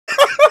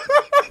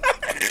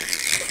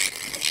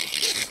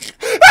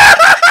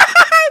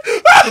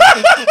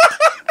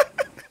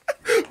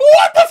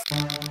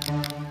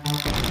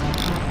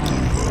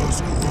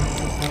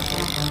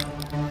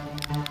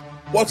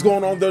What's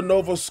going on there,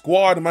 Nova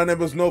Squad? My name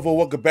is Nova.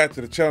 Welcome back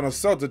to the channel.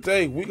 So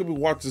today we're gonna be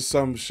watching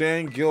some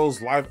Shane Gillis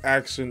live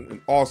action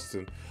in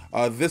Austin.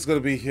 This is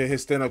gonna be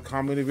his stand-up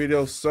comedy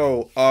video.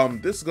 So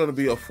this is gonna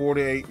be a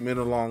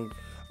 48-minute long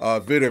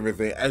video,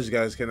 everything, as you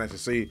guys can actually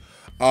see.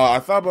 I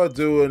thought about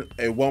doing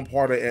a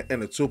one-parter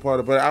and a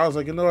two-parter, but I was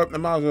like, you know what, I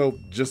might as well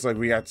just like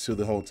react to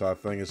the whole entire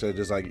thing instead of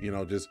just like, you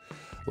know, just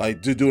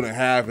like doing a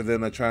half and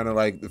then like trying to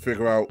like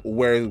figure out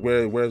where's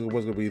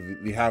gonna be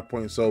the half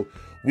point. So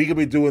we could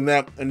be doing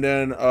that, and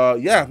then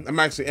yeah, I'm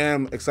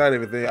excited.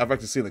 Everything I've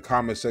actually seen in the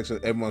comment section,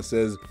 everyone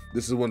says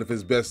this is one of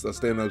his best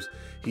stand-ups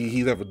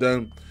he's ever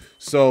done.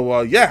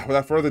 So yeah,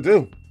 without further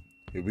ado,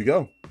 here we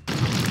go.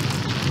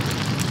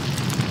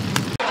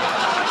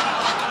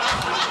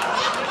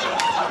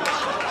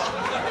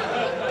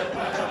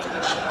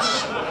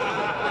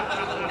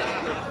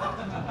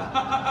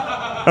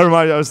 I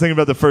was thinking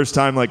about the first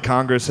time like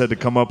Congress had to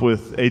come up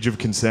with age of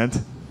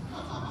consent.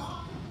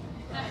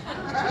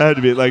 That had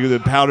to be like the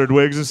powdered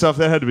wigs and stuff.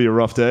 That had to be a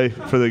rough day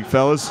for the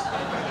fellas.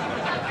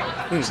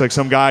 It's like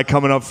some guy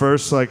coming up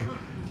first, like,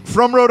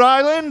 from Rhode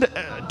Island,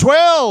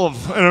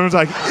 12, and everyone's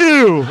like,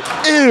 ew,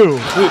 ew,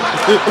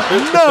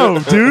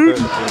 no, dude.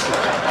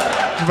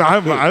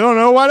 I don't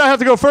know, why'd I have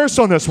to go first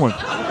on this one?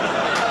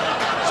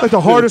 It's like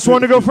the hardest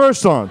one to go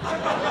first on.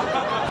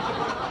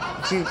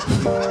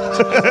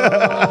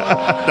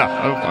 No,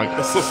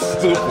 I'm so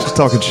stupid. Just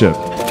talking shit.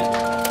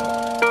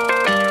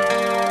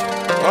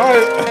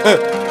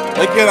 Alright.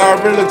 Again,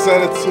 I'm really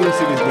excited to see these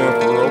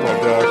men for real. Oh my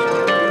gosh.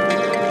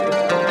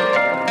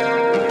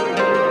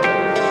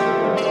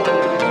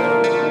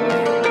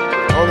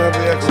 Oh, they have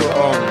the extra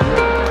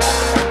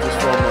actors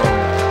from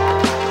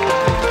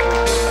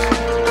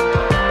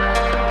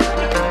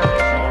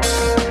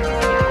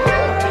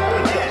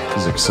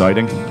This is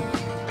exciting.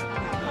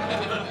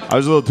 I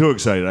was a little too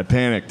excited. I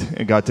panicked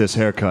and got this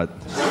haircut.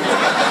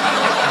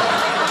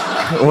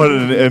 What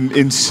an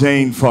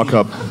insane fuck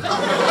up.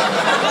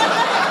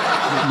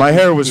 My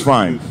hair was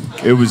fine.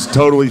 It was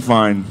totally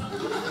fine.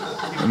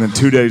 And then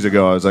 2 days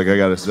ago, I was like, I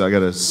gotta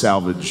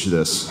salvage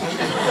this.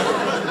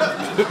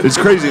 It's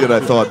crazy that I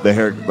thought the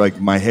hair, like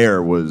my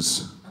hair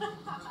was.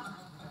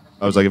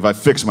 I was like, if I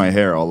fix my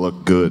hair, I'll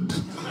look good.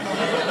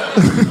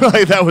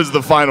 Like that was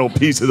the final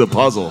piece of the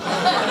puzzle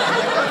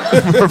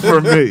for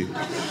me.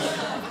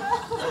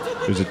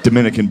 There's a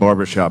Dominican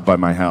barbershop by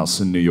my house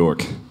in New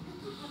York.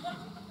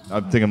 I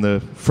think I'm the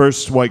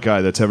first white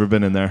guy that's ever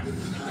been in there.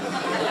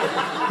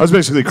 I was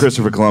basically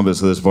Christopher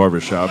Columbus of this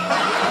barbershop.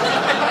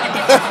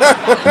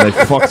 And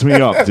they fucked me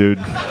up, dude.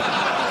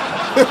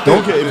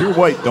 If you're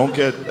white, don't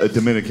get a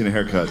Dominican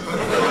haircut.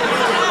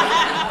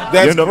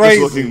 That's you end up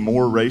crazy. just looking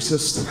more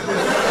racist.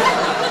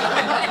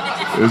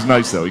 It was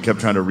nice though. He kept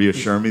trying to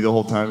reassure me the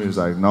whole time. He was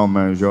like, "No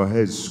man, your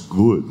head's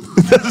good."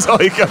 That's all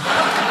he kept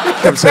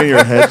saying.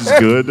 Your head's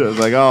good. I was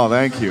like, "Oh,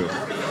 thank you."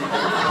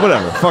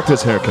 Whatever. Fuck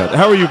this haircut.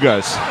 How are you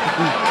guys?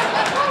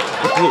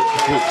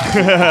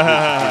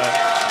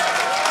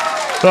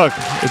 Look,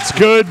 it's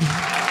good.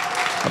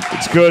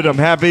 It's good. I'm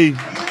happy.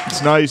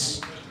 It's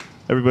nice.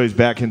 Everybody's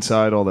back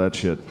inside. All that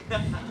shit.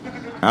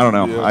 I don't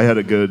know. Yeah.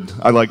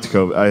 I liked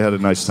COVID. I had a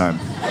nice time.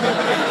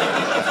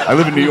 I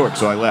live in New York,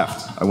 so I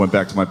left. I went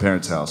back to my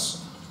parents' house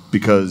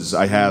because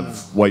I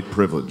have white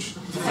privilege.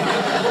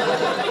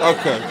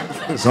 Okay.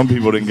 Some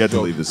people didn't get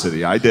to leave the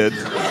city. I did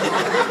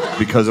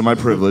because of my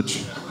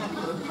privilege,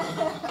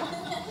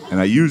 and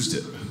I used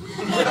it.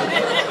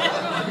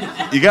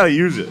 You gotta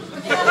use it.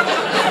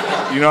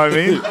 You know what I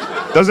mean?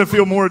 Doesn't it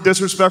feel more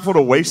disrespectful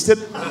to waste it?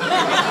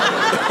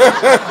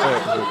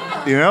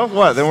 You know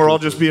what? Then we're all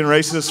just being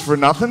racist for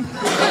nothing.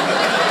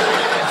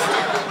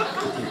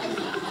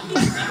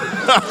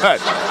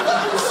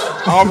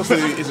 Obviously,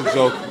 it's a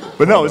joke.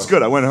 But no, it's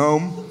good. I went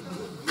home.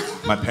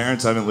 My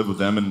parents, I haven't lived with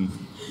them in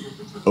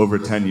over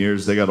 10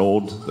 years. They got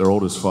old. They're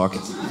old as fuck.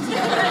 They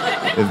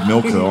have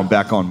milk though. I'm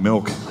back on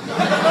milk.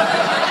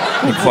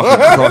 I've been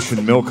fucking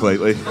crushing milk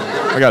lately.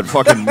 I got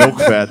fucking milk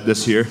fat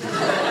this year.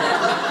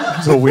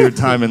 It's a weird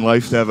time in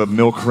life to have a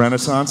milk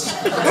renaissance.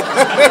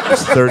 I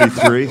was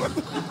 33.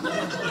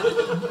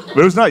 But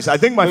it was nice. I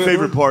think my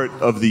favorite part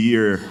of the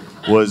year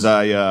was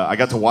I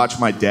got to watch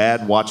my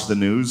dad watch the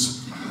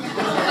news.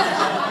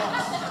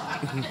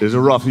 It was a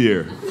rough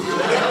year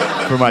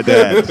for my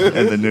dad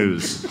and the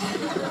news.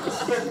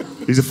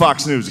 He's a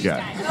Fox News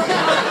guy.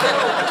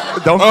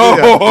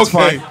 It's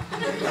fine.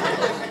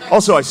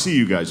 Also, I see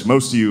you guys.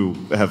 Most of you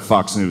have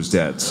Fox News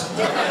dads.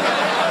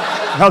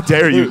 How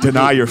dare you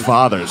deny your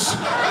fathers?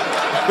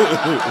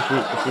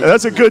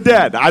 That's a good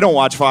dad. I don't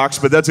watch Fox,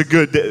 but that's a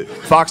good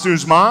Fox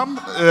News mom?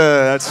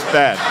 That's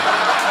bad.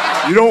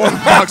 You don't want a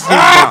Fox News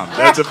mom.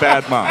 That's a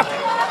bad mom.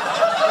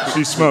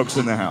 She smokes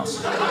in the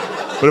house.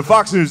 But a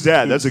Fox News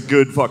dad, that's a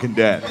good fucking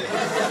dad.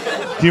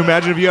 Can you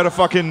imagine if you had a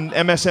fucking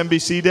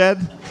MSNBC dad?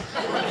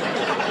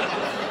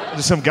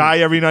 Just some guy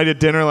every night at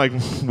dinner like,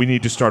 we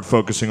need to start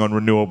focusing on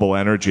renewable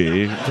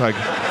energy. It's like,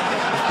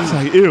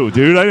 ew,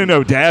 dude, I didn't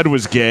know dad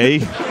was gay.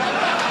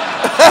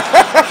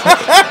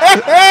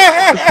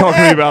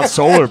 Talking to me about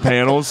solar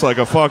panels like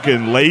a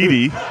fucking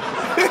lady.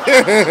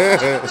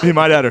 Me and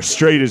my dad are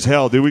straight as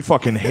hell, dude. We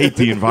fucking hate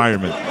the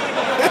environment.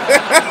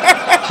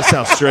 That's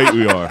how straight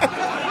we are.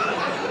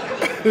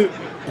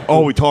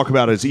 All we talk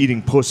about is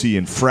eating pussy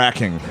and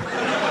fracking.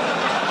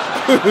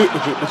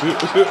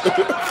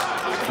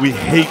 We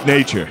hate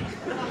nature.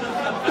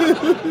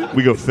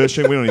 We go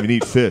fishing. We don't even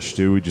eat fish,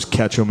 dude. We just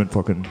catch them and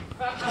fucking...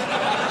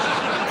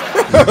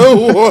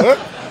 What?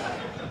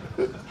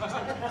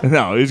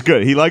 No, he's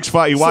good. He likes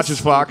Fox. He watches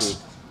Fox.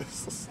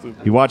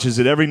 He watches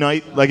it every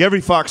night. Like every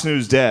Fox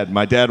News dad,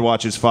 my dad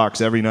watches Fox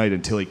every night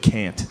until he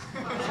can't.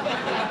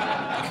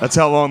 That's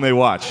how long they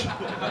watch.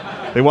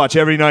 They watch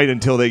every night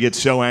until they get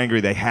so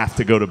angry they have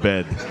to go to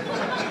bed.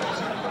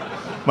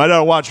 My dad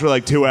will watch for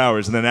like 2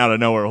 hours, and then out of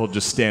nowhere, he'll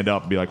just stand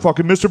up and be like,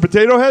 fucking Mr.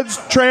 Potato Head's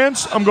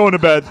trans? I'm going to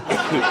bed.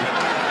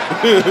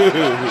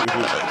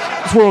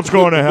 This world's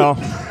going to hell.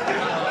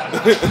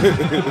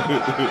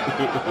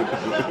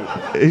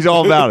 He's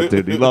all about it,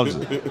 dude. He loves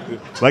it.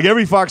 Like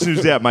every Fox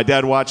News dad, my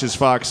dad watches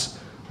Fox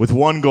with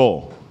one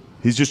goal.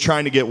 He's just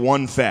trying to get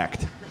one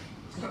fact.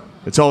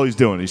 That's all he's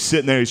doing. He's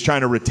sitting there, he's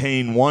trying to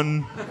retain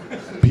one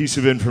piece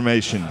of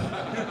information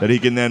that he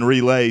can then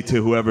relay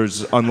to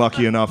whoever's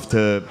unlucky enough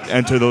to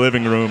enter the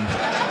living room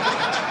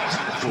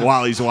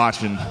while he's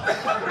watching.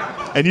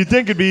 And you'd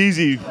think it'd be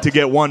easy to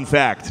get one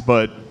fact,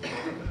 but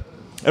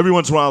every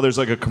once in a while there's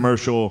like a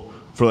commercial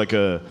for like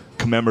a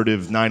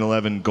commemorative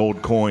 9/11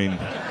 gold coin.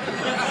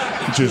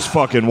 It just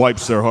fucking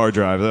wipes their hard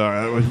drive.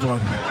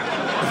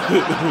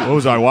 What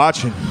was I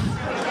watching?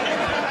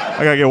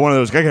 I gotta get one of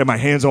those. I gotta get my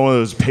hands on one of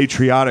those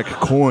patriotic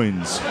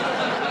coins.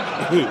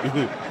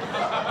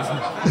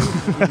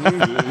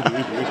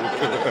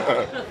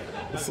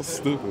 That's so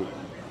stupid.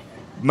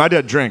 My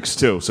dad drinks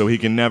too, so he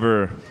can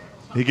never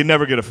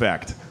get a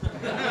fact,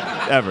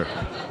 ever.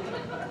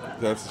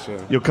 That's a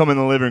shame. You'll come in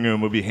the living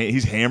room.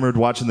 He's hammered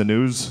watching the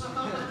news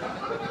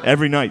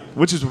every night,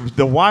 which is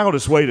the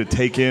wildest way to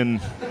take in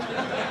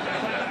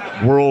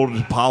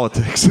world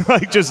politics.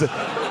 Like just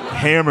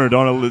hammered in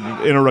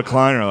a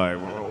recliner, like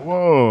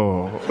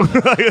whoa.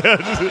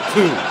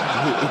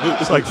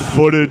 It's like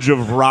footage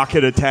of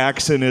rocket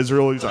attacks in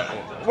Israel. He's like,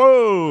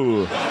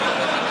 whoa. What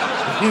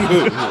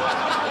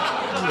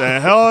the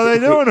hell are they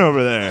doing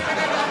over there?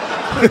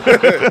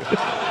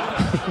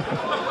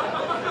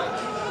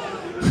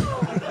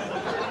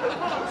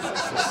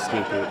 So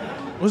stupid.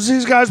 What's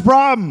these guys'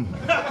 problem?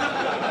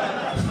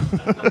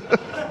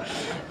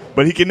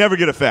 But he can never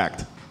get a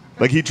fact.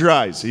 Like he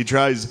tries. He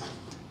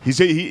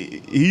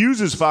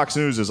uses Fox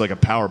News as like a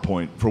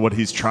PowerPoint for what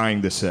he's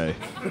trying to say.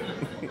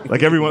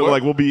 Like everyone,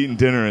 like we'll be eating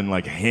dinner and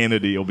like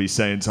Hannity will be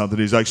saying something.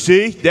 He's like,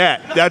 "See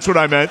that's what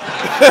I meant.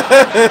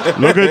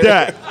 Look at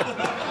that.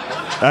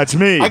 That's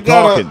me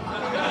talking.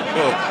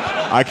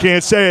 I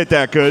can't say it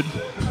that good."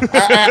 I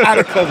had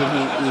a cousin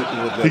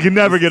who he can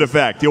never get a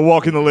fact. He'll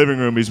walk in the living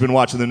room. He's been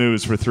watching the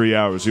news for 3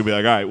 hours. He'll be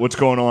like, "All right, what's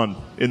going on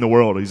in the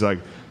world?" He's like,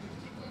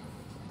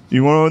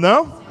 "You want to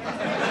know?"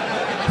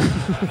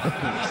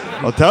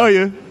 I'll tell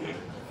you.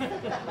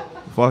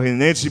 Fucking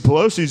Nancy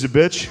Pelosi's a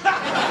bitch.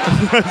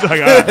 It's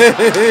like,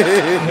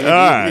 all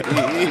right.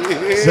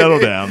 Settle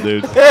down,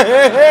 dude. It's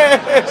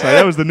like,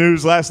 that was the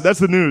news that's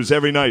the news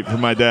every night for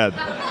my dad.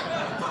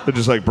 They're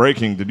just like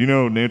breaking. Did you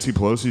know Nancy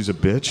Pelosi's a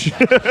bitch?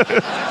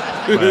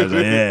 I was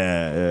like,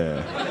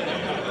 yeah.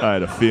 I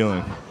had a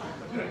feeling.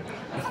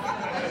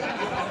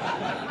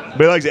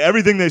 But like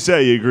everything they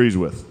say, he agrees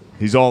with.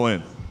 He's all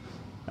in.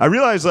 I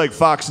realize like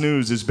Fox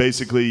News is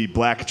basically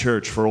black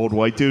church for old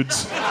white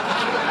dudes.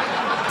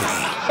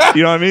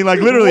 You know what I mean?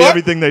 Like literally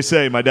everything they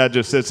say, my dad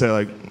just sits there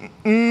like,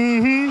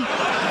 mm-hmm.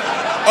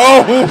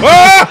 Oh.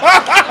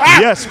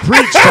 Yes,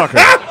 preach, Tucker.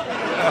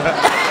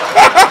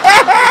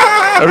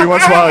 Every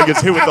once in a while he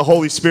gets hit with the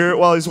Holy Spirit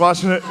while he's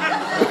watching it.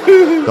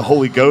 The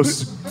Holy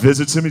Ghost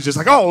visits him. He's just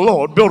like, oh,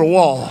 Lord, build a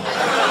wall.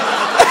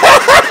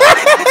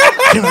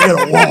 Can I get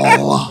a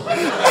wall?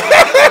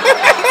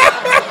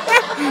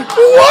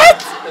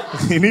 What?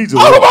 He needs a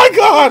wall. Oh, my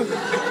God.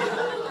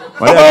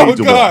 My dad needs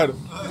a wall.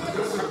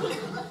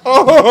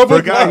 Oh, for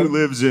a guy who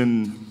lives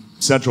in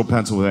central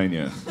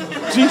Pennsylvania,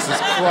 Jesus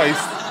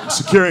Christ,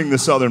 securing the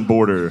southern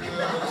border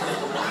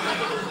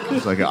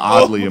is like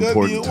oddly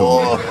important to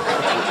him.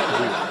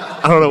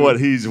 I don't know what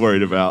he's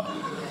worried about.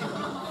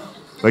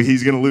 Like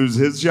he's gonna lose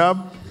his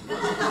job?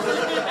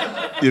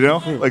 You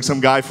know? Like some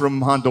guy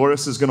from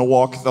Honduras is gonna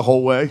walk the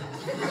whole way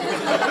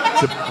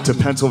to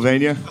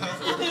Pennsylvania,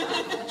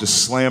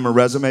 just slam a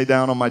resume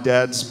down on my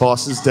dad's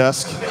boss's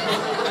desk.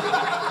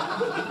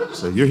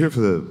 So you're here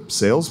for the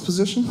sales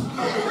position?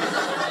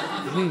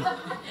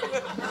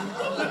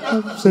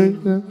 Say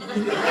that.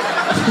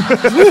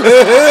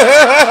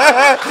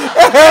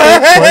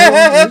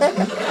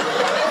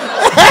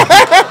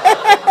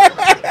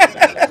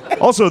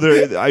 Also,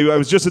 I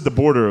was just at the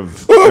border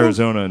of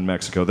Arizona and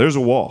Mexico. There's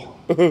a wall.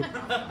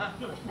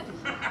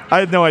 I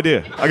had no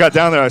idea. I got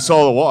down there, I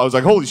saw the wall. I was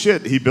like, holy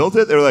shit, he built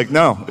it? They were like,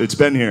 no, it's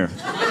been here.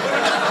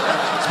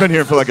 It's been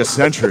here for like a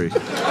century.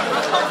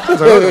 I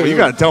was like, oh, you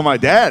gotta tell my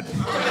dad.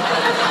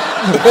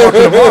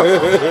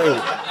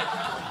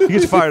 He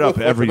gets fired up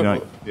every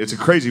night. It's a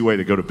crazy way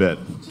to go to bed.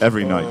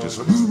 Every night, just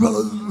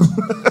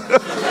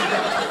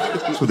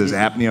with his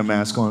apnea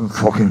mask on.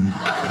 Fucking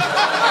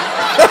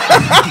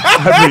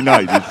every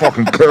night, you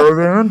fucking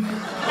caravan.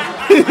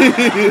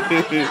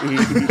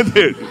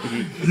 Dude,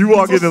 you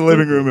walk into the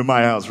living room in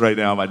my house right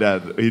now, my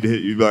dad, he'd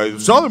hit you like,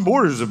 Southern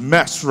Border's a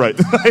mess right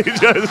now.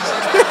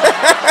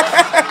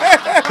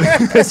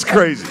 It's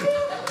crazy.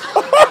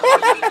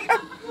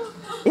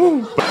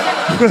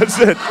 That's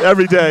it,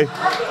 every day.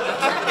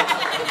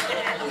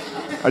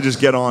 I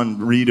just get on,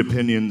 read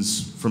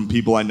opinions from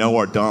people I know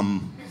are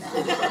dumb.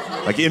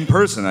 Like in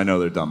person, I know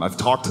they're dumb. I've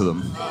talked to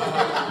them.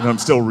 And I'm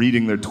still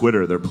reading their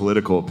Twitter, their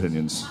political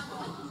opinions.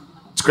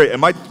 It's great, and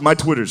my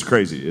Twitter's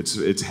crazy.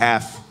 It's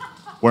half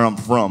where I'm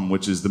from,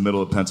 which is the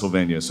middle of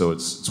Pennsylvania, so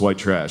it's white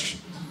trash,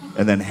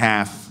 and then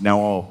half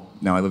now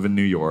I live in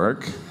New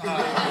York.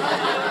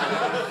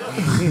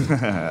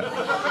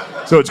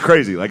 So it's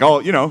crazy. Like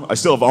I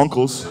still have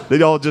uncles.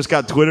 They all just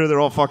got Twitter. They're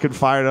all fucking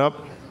fired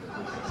up.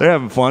 They're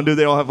having fun, dude.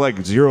 They all have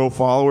like 0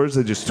 followers.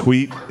 They just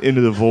tweet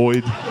into the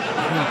void.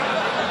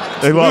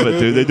 They love it,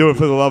 dude. They do it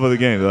for the love of the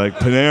game. They're like,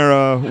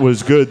 Panera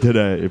was good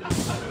today.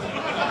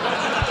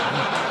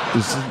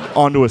 Just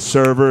onto a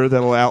server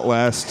that'll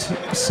outlast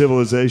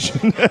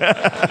civilization.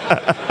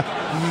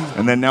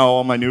 And then now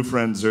all my new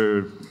friends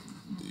are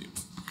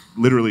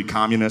literally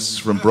communists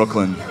from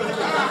Brooklyn.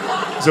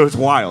 So it's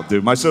wild,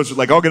 dude. My social,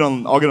 like, I'll get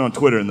on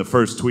Twitter, and the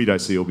first tweet I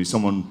see will be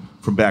someone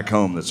from back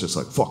home that's just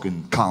like,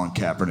 fucking Colin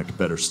Kaepernick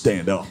better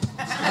stand up.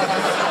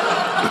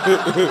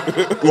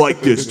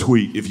 Like this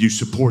tweet if you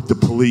support the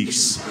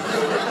police.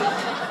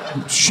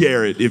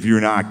 Share it if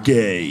you're not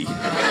gay. All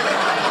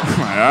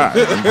right,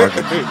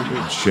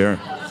 I'm share.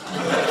 I'll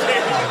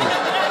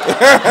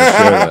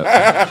share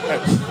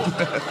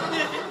that.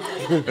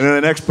 And then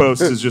the next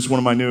post is just one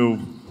of my new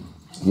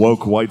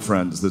woke white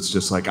friends that's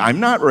just like, I'm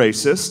not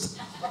racist.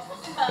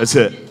 That's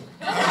it.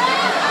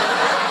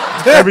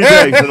 Every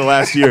day for the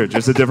last year,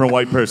 just a different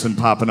white person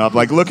popping up.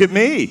 Like, look at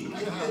me.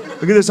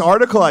 Look at this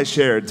article I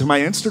shared to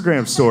my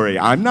Instagram story.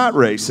 I'm not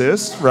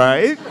racist,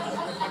 right?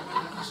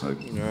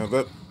 Like,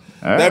 yeah,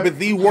 that'd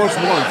be the worst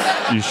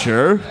one. You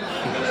sure?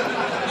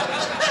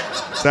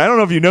 So I don't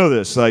know if you know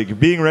this. Like,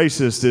 being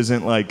racist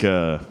isn't like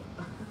a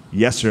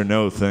yes or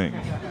no thing.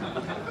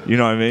 You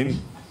know what I mean?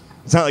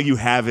 It's not like you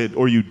have it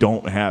or you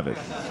don't have it.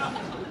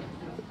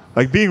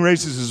 Like, being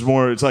racist is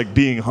more, it's like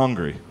being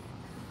hungry.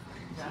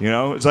 You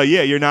know? It's like,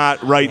 yeah, you're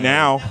not right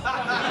now.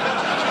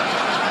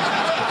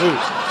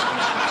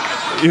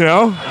 You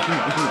know?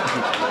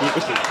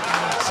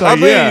 It's like,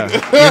 yeah,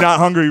 you're not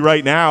hungry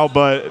right now,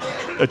 but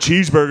a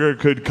cheeseburger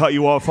could cut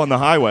you off on the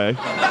highway. You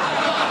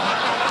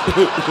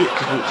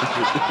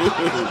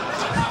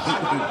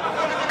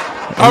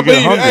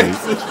get hungry.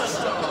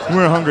 You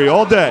were hungry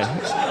all day.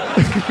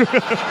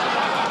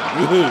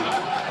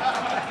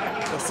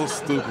 That's so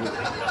stupid.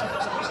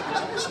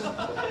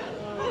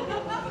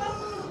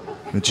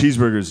 The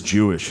cheeseburger's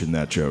Jewish in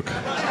that joke.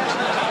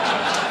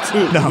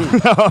 No,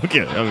 I'm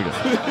kidding.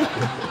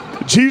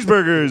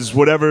 Cheeseburger is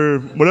whatever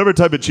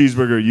type of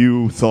cheeseburger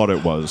you thought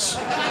it was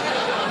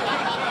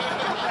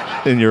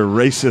in your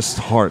racist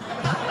heart.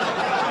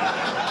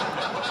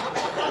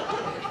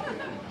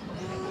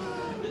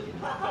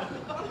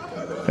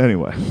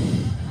 Anyway,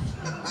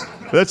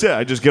 that's it.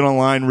 I just get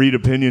online, read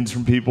opinions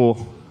from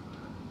people.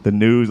 The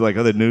news, like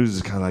other news,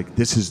 is kind of like,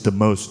 this is the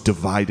most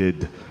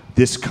divided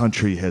this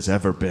country has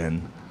ever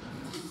been.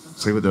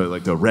 It's like with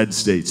the red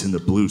states and the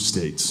blue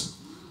states.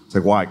 It's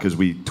like, why? Because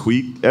we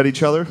tweet at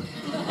each other?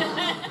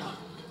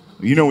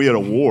 You know we had a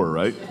war,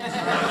 right?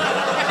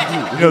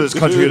 You know this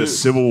country had a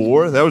civil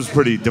war? That was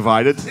pretty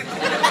divided.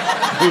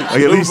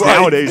 Like, at least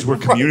nowadays we're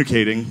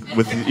communicating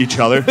with each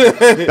other.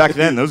 Back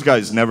then, those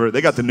guys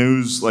they got the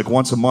news like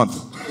once a month.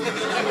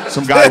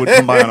 Some guy would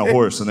come by on a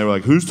horse and they were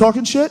like, who's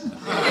talking shit?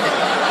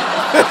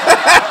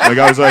 The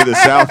guy was like, the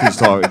South is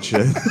talking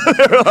shit.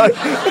 They were like,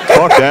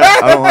 fuck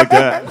that, I don't like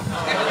that.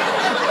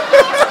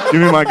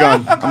 Give me my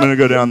gun, I'm gonna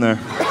go down there.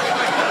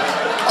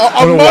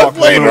 I'm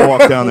gonna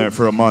walk down there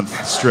for a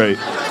month straight.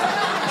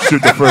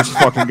 Shoot the first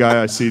fucking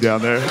guy I see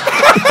down there.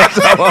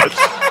 That's how much.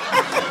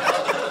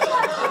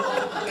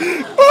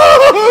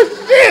 Oh,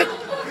 shit!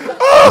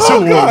 Oh, the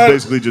Civil War was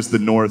basically just the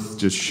North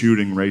just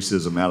shooting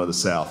racism out of the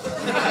South.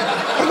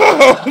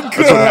 Oh, that's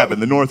what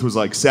happened. The North was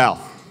like,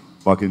 South,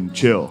 fucking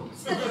chill.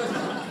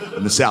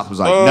 And the South was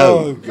like,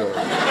 no. So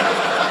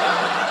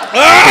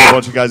a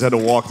bunch of guys had to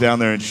walk down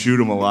there and shoot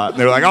them a lot. And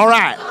they were like, all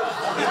right.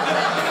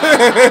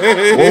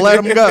 We'll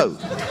let them go.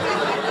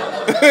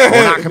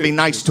 We're not going to be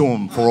nice to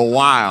them for a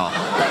while.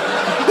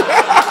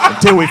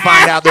 Until we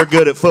find out they're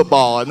good at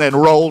football and then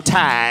roll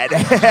tide.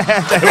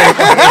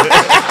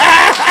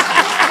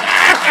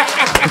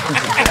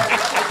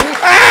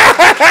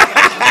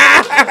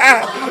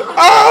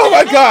 Oh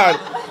my God!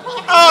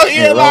 Oh,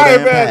 you're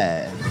lying,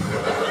 man.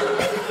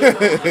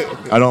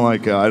 I don't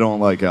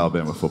like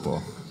Alabama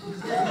football.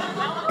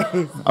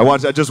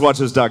 I just watched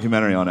this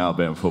documentary on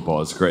Alabama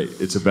football. It's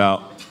great. It's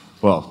about,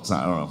 well, it's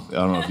not, I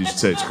don't know if you should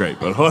say it's great,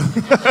 but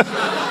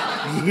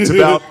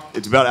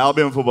It's about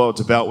Alabama football.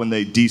 It's about when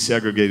they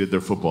desegregated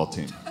their football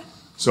team.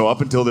 So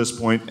up until this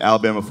point,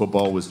 Alabama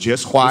football was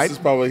just white. This is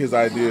probably his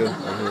idea.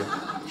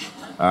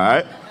 All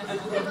right.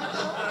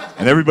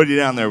 And everybody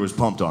down there was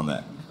pumped on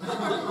that.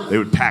 They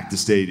would pack the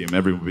stadium.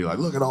 Everyone would be like,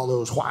 look at all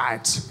those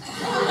whites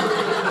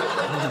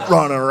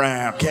running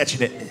around,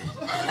 catching it.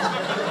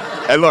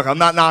 And look, I'm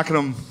not knocking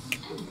them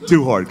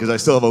too hard because I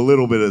still have a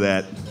little bit of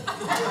that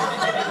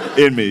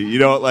in me. You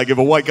know, like if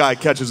a white guy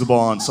catches the ball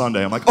on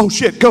Sunday, I'm like, oh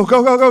shit, go,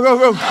 go, go, go, go,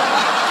 go. They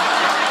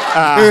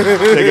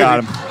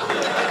got him.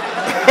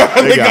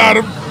 They got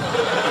him.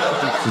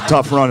 It's a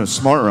tough run, a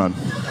smart run.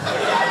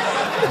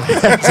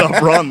 Heads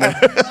up run there.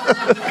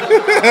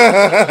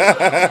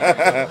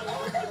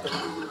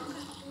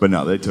 But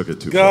no, they took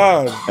it too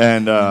far.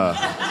 And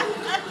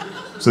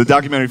so the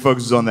documentary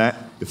focuses on that.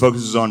 It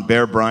focuses on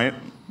Bear Bryant.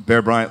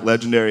 Bear Bryant,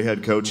 legendary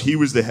head coach. He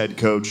was the head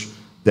coach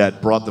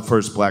that brought the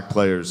first black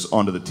players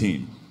onto the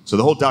team. So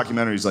the whole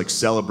documentary is like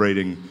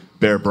celebrating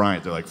Bear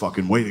Bryant. They're like,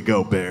 fucking way to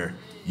go, Bear.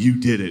 You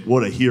did it.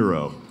 What a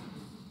hero.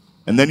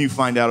 And then you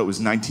find out it was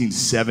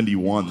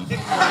 1971. Yeah.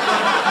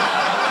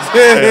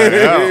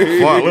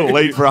 Well, a little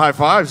late for high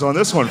fives on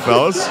this one,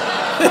 fellas.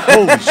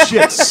 Holy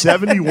shit,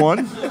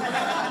 71?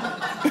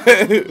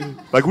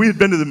 Like we had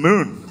been to the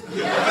moon.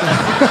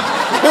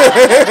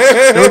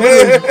 There were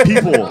literally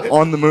people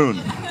on the moon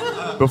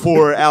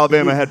before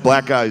Alabama had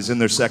black guys in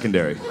their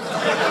secondary.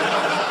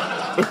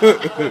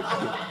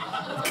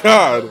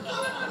 God.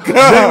 They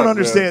don't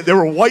understand. There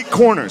were white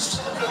corners.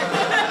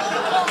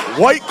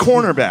 White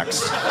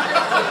cornerbacks.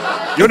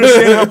 You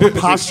understand how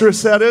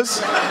preposterous that is?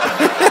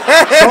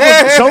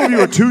 Some of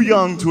you are too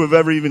young to have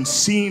ever even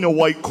seen a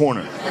white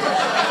corner.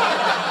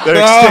 They're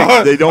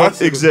extinct. They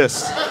don't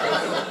exist.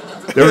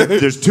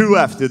 There's two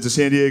left at the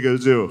San Diego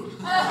Zoo,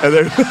 and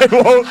they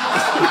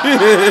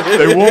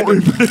won't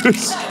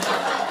reproduce.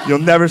 You'll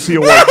never see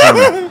a white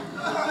corner.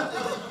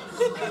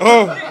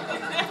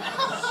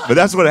 But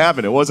that's what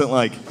happened. It wasn't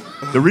like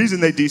the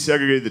reason they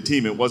desegregated the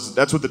team.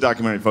 That's what the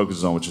documentary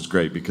focuses on, which is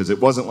great because it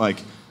wasn't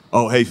like,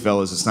 oh hey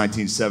fellas, it's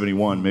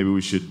 1971. Maybe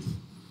we should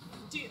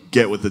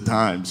get with the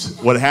times.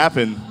 What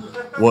happened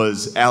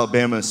was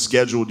Alabama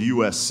scheduled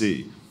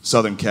USC,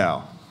 Southern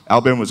Cal.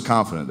 Alabama was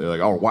confident. They're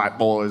like, oh, white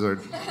boys are,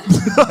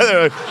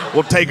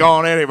 we'll take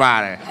on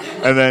anybody.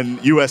 And then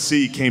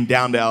USC came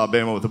down to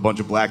Alabama with a bunch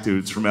of black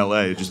dudes from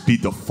LA and just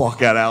beat the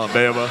fuck out of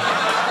Alabama.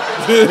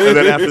 And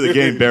then after the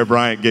game, Bear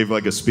Bryant gave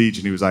like a speech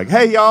and he was like,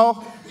 hey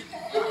y'all,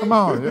 come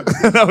on.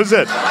 That was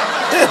it.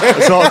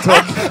 That's all it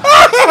took.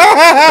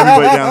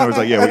 Everybody down there was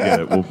like, yeah, we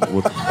get it. We'll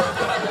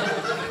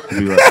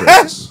be less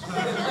racist.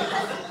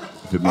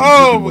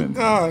 Oh my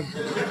God.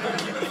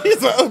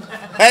 He's like,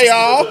 hey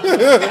y'all.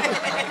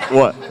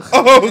 What?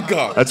 Oh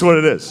God. That's what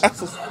it is.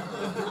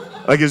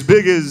 Like as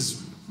big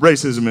as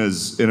racism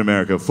is in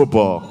America,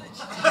 football.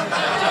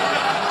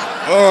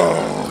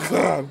 Oh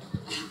God.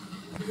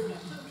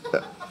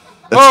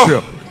 That's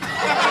true.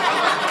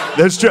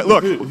 That's true.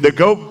 Look,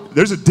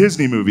 there's a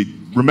Disney movie,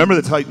 Remember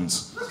the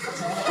Titans,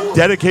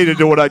 dedicated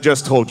to what I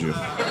just told you.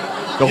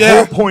 The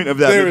whole point of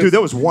that, dude,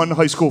 that was one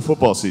high school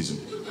football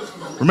season.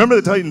 Remember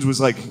the Titans was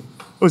like, it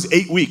was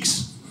 8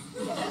 weeks.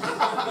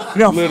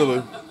 You know,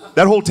 literally.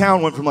 That whole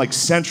town went from like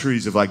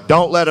centuries of like,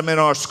 don't let them in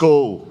our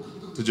school,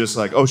 to just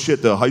like, oh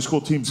shit, the high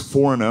school team's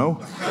 4-0.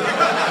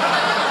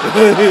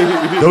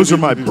 Those are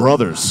my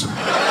brothers.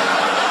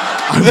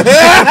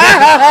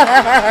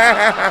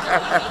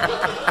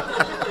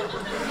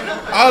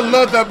 I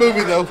love that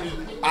movie though.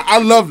 I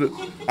loved it.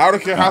 I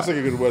don't care how sick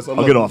it was.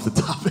 I'll get off the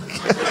topic.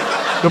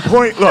 The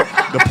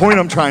point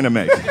I'm trying to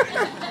make.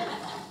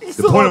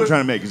 The point I'm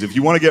trying to make is if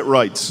you want to get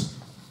rights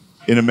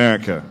in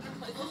America,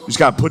 you just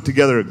got to put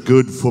together a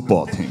good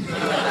football team.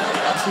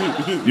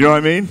 You know what I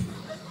mean?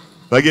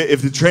 Like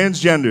if the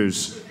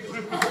transgenders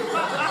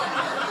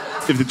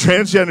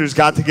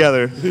got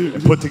together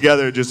and put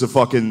together just a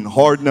fucking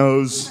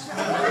hard-nosed,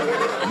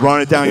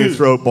 run it down your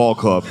throat ball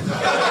club.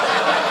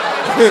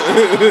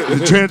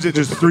 The trans are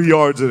just 3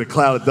 yards in a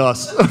cloud of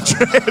dust of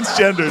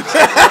transgenders.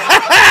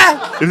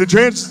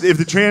 If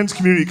the trans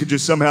community could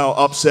just somehow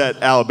upset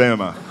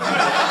Alabama,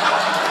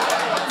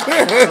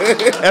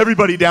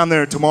 everybody down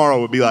there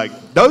tomorrow would be like,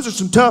 those are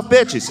some tough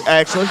bitches,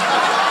 actually.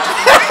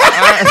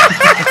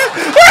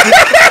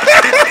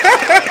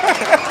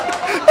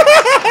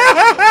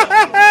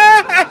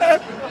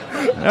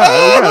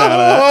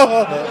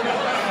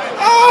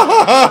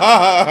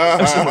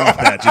 There's some rough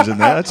patches in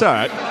there. That's all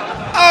right.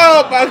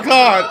 Oh my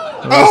God!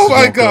 Oh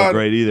my God!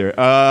 Great either.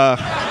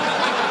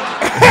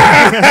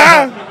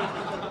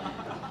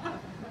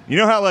 You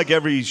know how like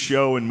every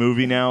show and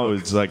movie now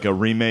is like a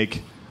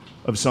remake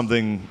of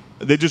something.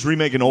 They just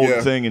remake an old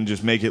thing and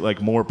just make it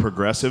like more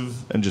progressive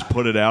and just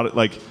put it out.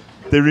 Like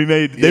they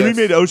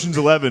remade Ocean's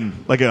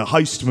 11 like a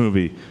heist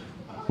movie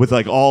with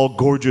like all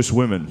gorgeous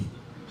women.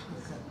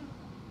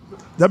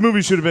 That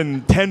movie should have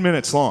been 10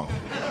 minutes long.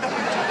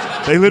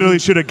 They literally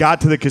should have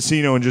got to the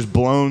casino and just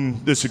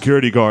blown the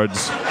security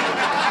guards.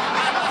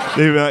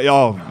 They'd be like,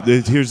 oh,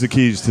 here's the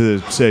keys to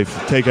the safe.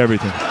 Take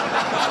everything.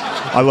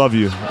 I love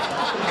you.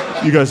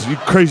 You guys, you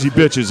crazy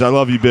bitches. I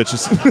love you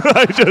bitches.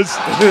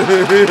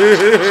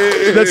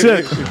 That's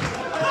it.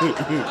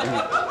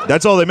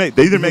 That's all they make.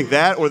 They either make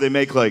that or they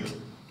make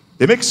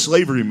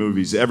slavery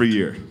movies every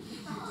year.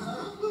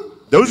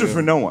 Those are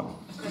for no one.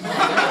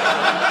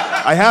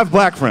 I have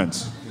black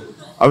friends.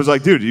 I was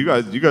like, dude, you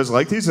guys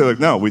like these? They're like,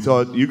 no, we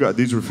thought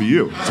these were for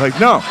you. It's like,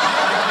 no.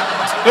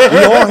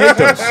 We all hate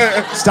those.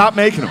 Stop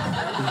making them.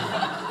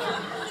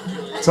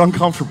 It's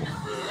uncomfortable.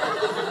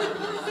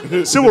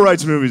 Civil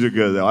rights movies are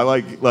good though. I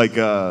like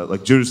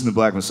Judas and the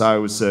Black Messiah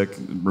was sick.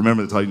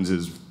 Remember the Titans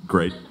is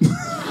great.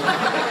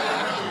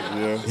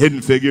 Yeah.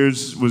 Hidden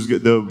Figures was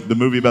good. The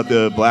movie about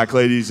the black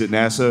ladies at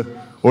NASA,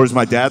 or as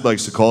my dad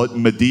likes to call it,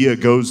 Medea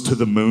Goes to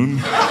the Moon.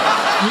 Whoa!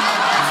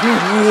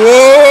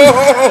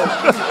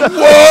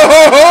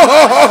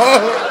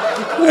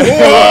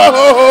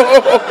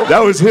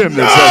 That was him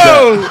that said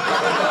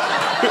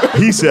that.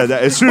 He said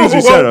that. As soon as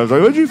he said it, I was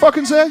like, what did you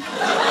fucking say? You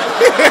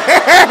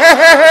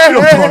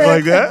don't talk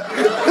like that.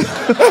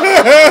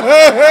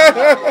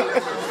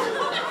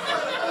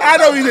 I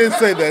know he didn't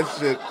say that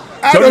shit.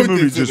 Some of the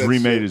movies just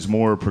remade is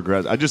more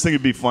progressive. I just think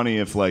it'd be funny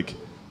if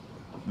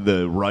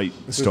the right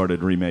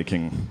started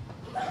remaking.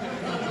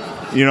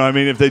 You know what I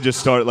mean? If they just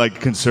start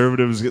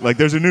conservatives,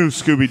 there's a new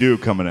Scooby-Doo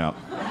coming out.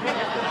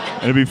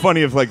 And it'd be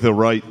funny if the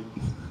right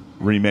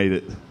remade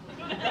it.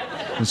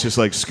 It's just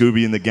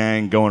Scooby and the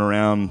gang going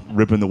around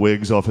ripping the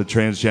wigs off of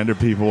transgender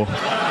people.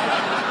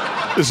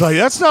 It's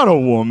that's not a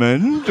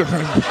woman.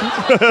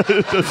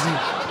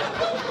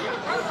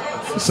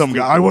 Some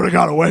guy would have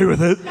got away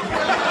with it.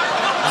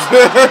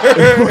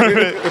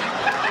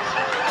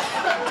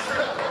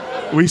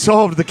 We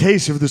solved the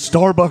case of the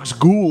Starbucks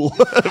ghoul.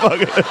 The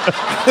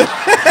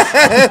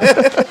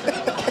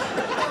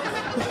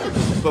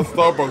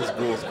Starbucks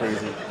ghoul is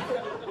crazy.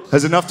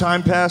 Has enough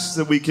time passed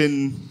that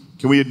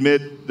can we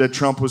admit that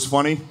Trump was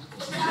funny?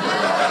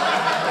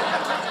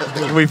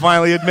 Can we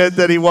finally admit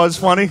that he was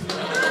funny?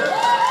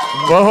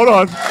 Well, hold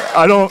on.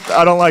 I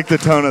don't like the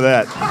tone of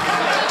that.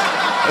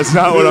 That's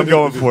not what I'm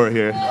going for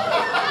here.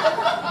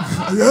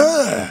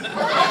 Yeah.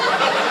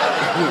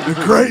 The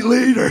great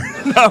leader.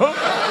 No.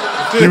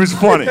 He was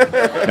funny.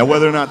 Now,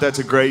 whether or not that's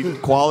a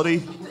great quality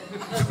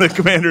for the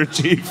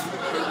commander-in-chief,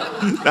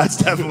 that's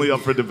definitely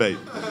up for debate.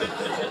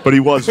 But he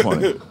was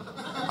funny.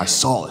 I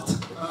saw it.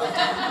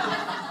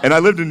 And I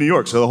lived in New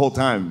York, so the whole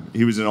time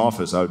he was in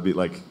office, I would be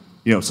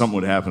something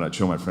would happen, I'd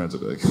show my friends,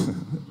 I'd be like,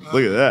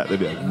 look at that. They'd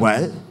be like,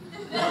 what?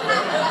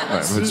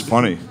 Right, it's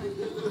funny.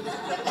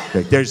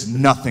 There's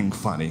nothing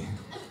funny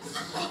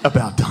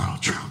about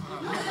Donald Trump.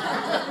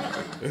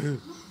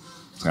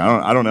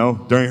 I don't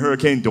know. During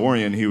Hurricane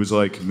Dorian, he was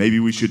like, maybe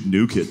we should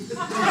nuke it.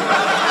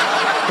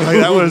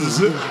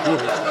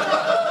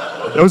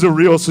 That was a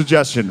real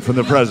suggestion from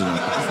the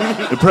president.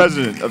 The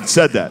president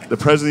said that. The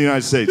president of the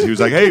United States. He was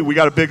like, hey, we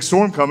got a big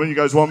storm coming. You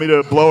guys want me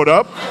to blow it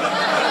up?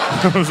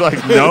 I was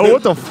like, no,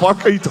 what the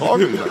fuck are you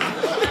talking about?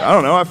 I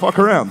don't know. I fuck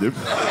around, dude.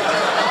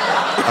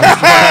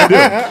 That's what I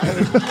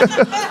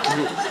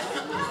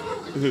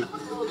do.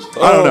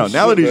 I don't know.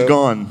 Now that he's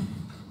gone,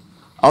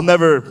 I'll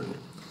never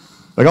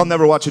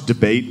watch a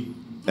debate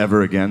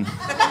ever again.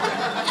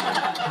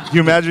 Can you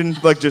imagine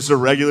just a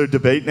regular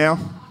debate now?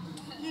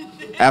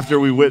 After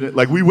we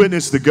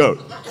witnessed the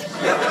GOAT.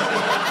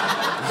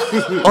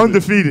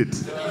 Undefeated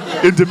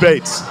in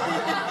debates.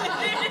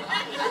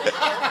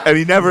 And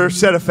he never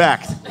said a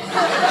fact.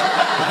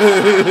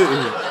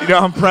 You know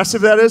how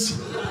impressive that is?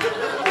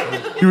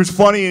 He was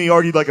funny and he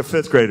argued like a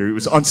fifth grader. He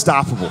was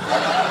unstoppable.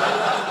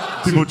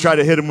 People would try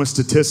to hit him with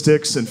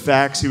statistics and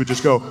facts. He would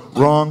just go,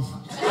 wrong.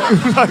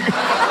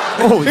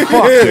 Holy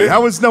fuck, dude.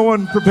 How was no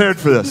one prepared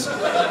for this?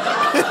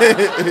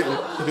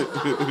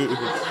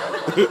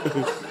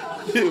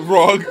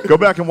 Wrong. Go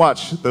back and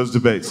watch those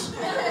debates.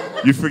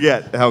 You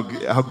forget how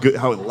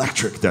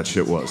electric that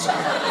shit was.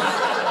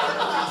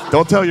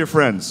 Don't tell your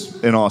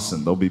friends in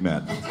Austin. They'll be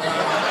mad.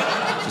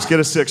 Just get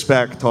a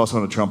six-pack, toss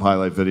on a Trump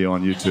highlight video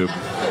on YouTube.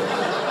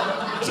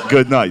 It's a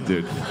good night,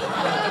 dude.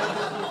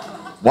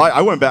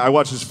 I went back. I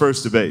watched his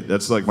first debate.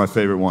 That's my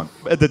favorite one.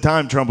 At the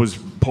time, Trump was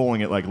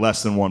polling at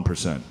less than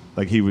 1%.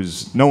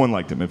 No one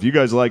liked him. If you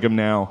guys like him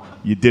now,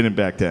 you didn't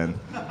back then.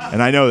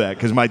 And I know that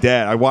because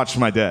I watched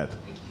my dad.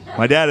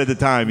 My dad at the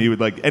time, he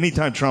would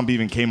anytime Trump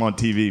even came on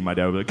TV, my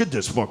dad would be like, get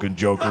this fucking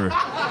joker.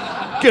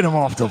 Get him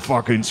off the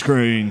fucking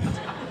screen.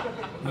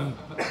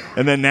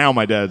 And then now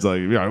my dad's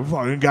like,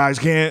 fucking guys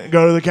can't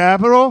go to the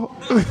Capitol?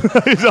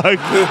 He's like,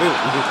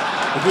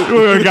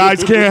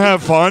 guys can't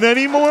have fun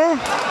anymore?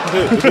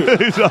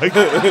 He's like,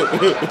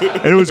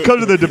 and it was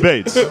because of the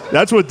debates.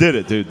 That's what did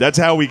it, dude. That's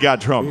how we got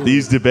Trump,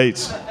 these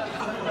debates.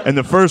 And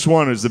the first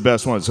one is the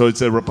best one. So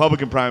it's a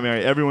Republican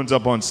primary. Everyone's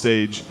up on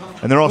stage,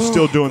 and they're all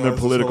still doing their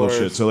political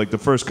shit. So the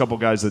first couple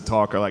guys that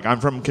talk are like, I'm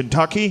from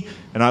Kentucky,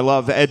 and I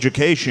love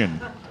education.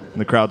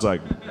 And the crowd's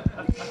like,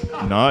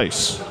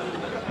 nice.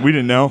 We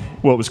didn't know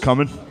what was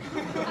coming.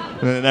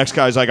 And then the next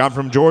guy's like, I'm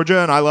from Georgia,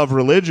 and I love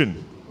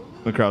religion.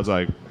 And the crowd's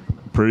like,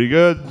 pretty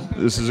good.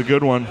 This is a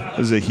good one. This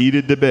is a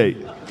heated debate.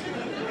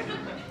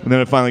 And then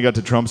it finally got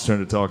to Trump's turn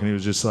to talk, and he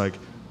was just like,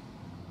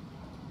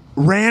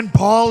 Rand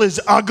Paul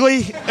is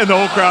ugly? And the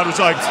whole crowd was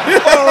like,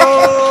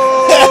 oh!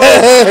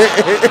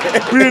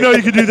 We didn't know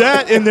you could do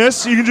that in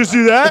this. You can just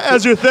do that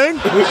as your thing?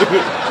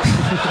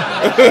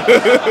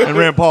 And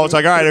Rand Paul was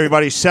like, all right,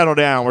 everybody, settle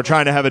down. We're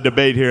trying to have a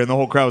debate here. And the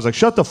whole crowd was like,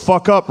 shut the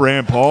fuck up,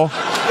 Rand Paul.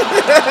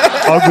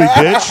 Ugly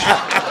bitch.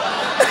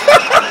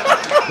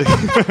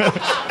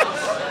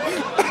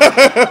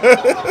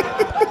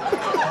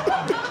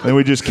 And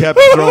we just kept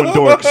throwing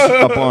dorks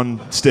up on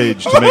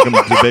stage to make them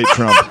debate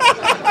Trump.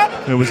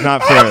 It was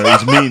not fair. It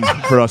was mean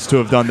for us to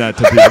have done that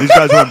to people. These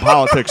guys were in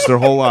politics their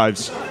whole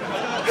lives.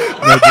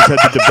 And they just had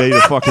to debate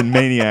a fucking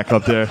maniac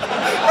up there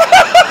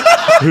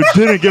who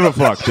didn't give a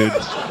fuck, dude.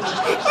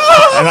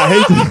 And I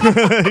hate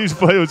that.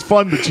 It was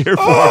fun to cheer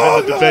for him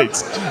in the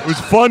debates. It was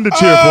fun to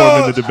cheer for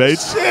him in the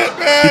debates. Shit,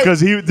 man. Because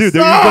he was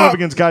going up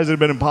against guys that had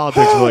been in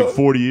politics for like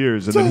 40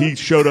 years. And then he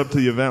showed up to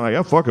the event like,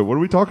 oh, fuck it. What are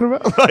we talking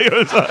about? Like, it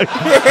was like, he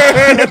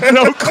had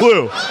no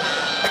clue.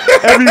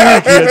 Every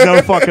week he had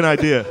no fucking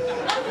idea.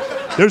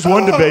 There's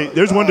one debate.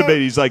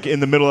 He's like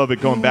in the middle of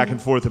it, going back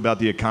and forth about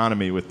the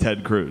economy with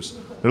Ted Cruz.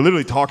 They're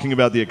literally talking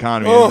about the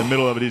economy. And in the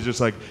middle of it, he's just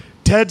like,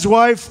 Ted's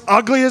wife,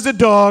 ugly as a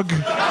dog.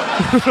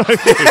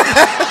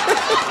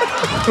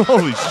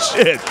 Holy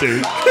shit,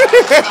 dude.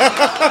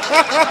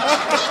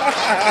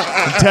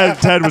 And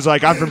Ted was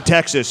like, I'm from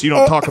Texas. You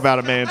don't talk about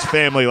a man's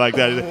family like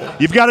that.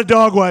 You've got a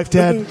dog wife,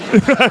 Ted.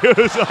 It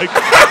was like,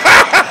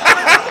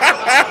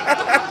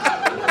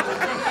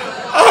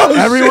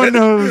 everyone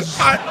knows.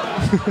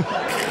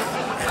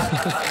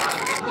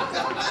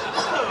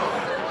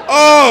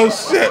 Oh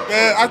shit,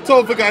 man! I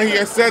told the guy he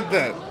had said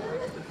that.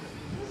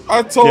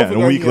 I told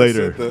and a week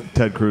later,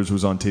 Ted Cruz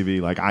was on TV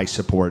like, I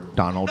support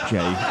Donald J.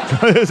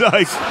 It's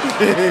like,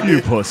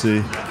 you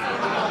pussy.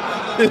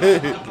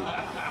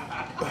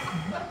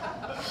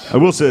 I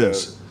will say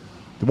this.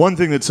 The one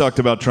thing that sucked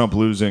about Trump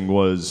losing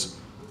was,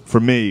 for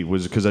me,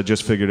 was because I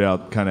just figured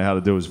out kind of how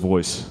to do his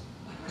voice.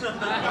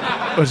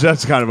 Which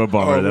that's kind of a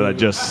bummer that I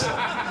just...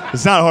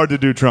 It's not hard to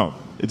do Trump.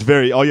 It's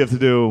very... All you have to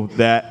do,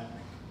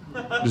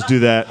 just do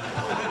that.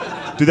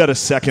 Do that a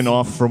second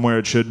off from where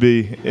it should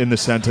be in the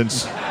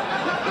sentence.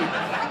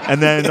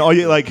 And then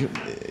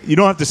you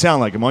don't have to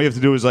sound like him. All you have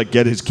to do is like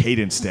get his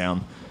cadence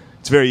down.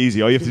 It's very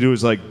easy. All you have to do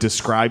is like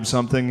describe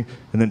something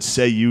and then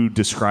say you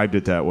described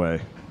it that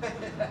way.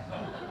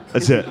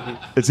 That's it.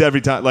 It's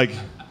every time. Like,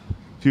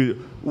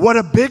 what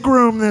a big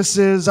room this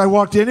is. I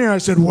walked in here. I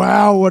said,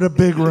 wow, what a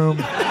big room.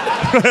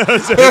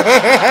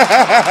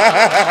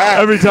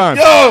 Every time.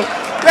 Yo,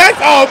 that's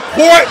on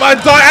point, my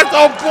dog. That's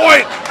on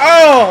point.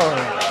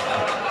 Oh.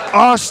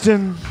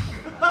 Austin.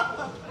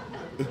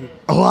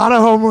 A lot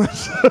of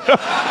homeless.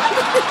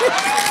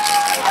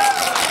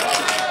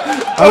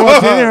 I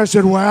walked in here, I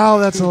said, wow,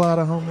 that's a lot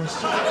of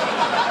homeless.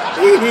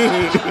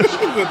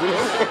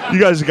 You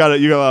guys got a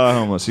lot of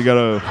homeless.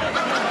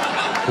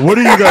 What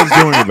are you guys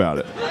doing about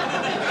it?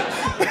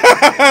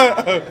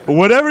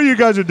 Whatever you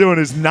guys are doing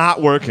is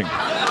not working.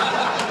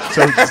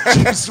 So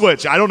just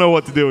switch. I don't know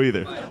what to do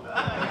either.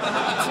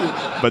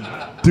 But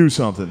do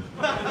something.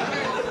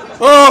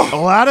 Oh. A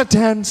lot of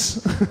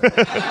tents.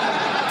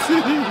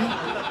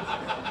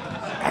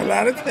 A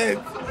lot of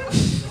tents.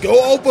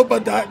 Go open,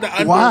 but the under.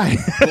 Why?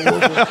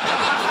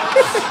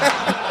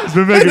 It's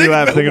been making me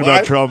laugh thinking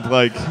about Trump,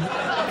 like,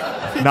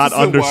 not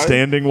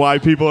understanding why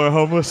people are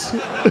homeless.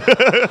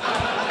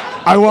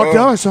 I walked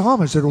out, I saw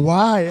him, I said,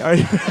 why? Are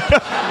you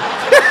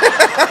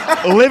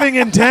living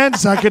in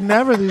tents, I could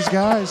never, these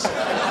guys.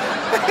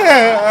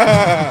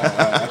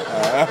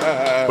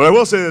 But I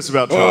will say this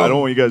about Trump. I don't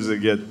want you guys to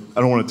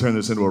I don't want to turn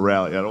this into a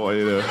rally. I don't want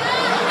you to...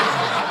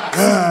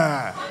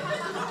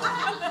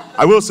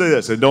 I will say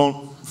this, and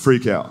don't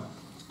freak out.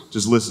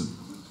 Just listen.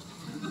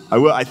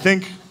 I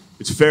think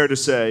it's fair to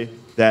say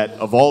that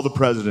of all the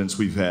presidents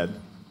we've had,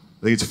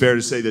 I think it's fair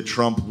to say that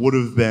Trump would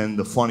have been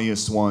the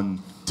funniest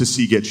one to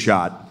see get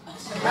shot.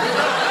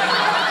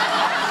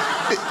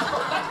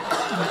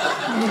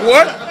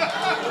 What?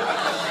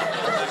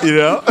 You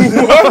know?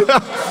 What?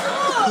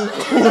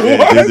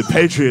 Yeah, dude, the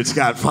Patriots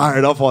got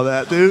fired up on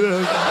that,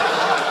 dude.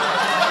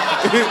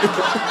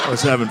 I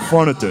was having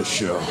fun at this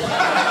show.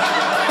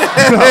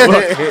 No,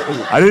 look,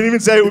 I didn't even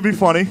say it would be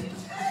funny.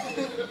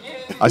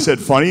 I said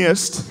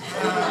funniest.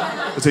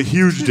 It's a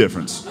huge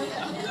difference.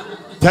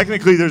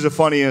 Technically, there's a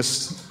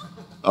funniest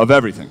of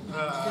everything.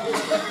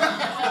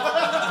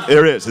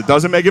 There is. It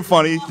doesn't make it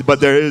funny, but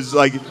there is,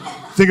 like,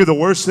 think of the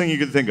worst thing you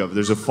could think of.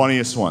 There's a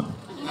funniest one.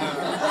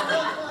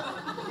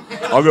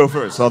 I'll go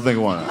first. I'll think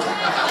of one.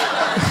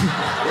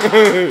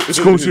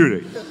 School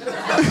shooting.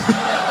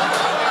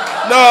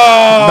 No.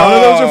 None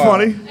of those are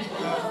funny.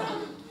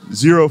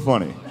 Zero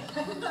funny.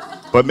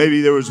 But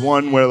maybe there was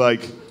one where,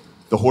 like,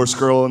 the horse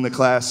girl in the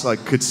class,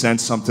 like, could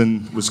sense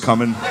something was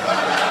coming.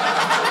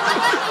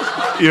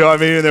 You know what I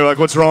mean? And they were like,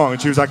 what's wrong?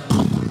 And she was like...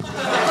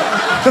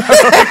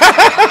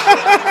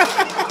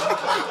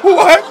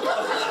 What?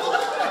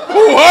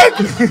 What?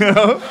 You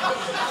know?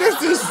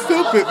 This is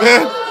stupid,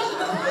 man.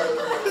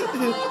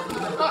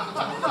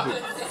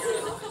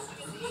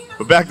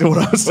 But back to what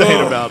I was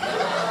saying about...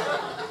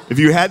 If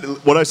you had...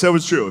 What I said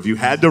was true. If you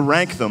had to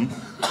rank them,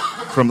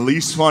 From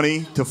least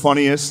funny to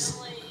funniest,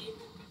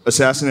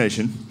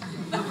 assassination.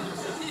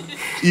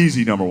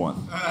 Easy number one.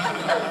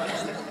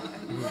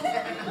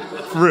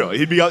 For real,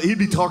 he'd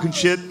be talking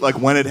shit like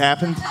when it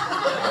happened.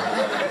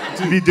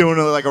 He'd be doing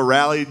like a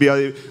rally. He'd be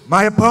like,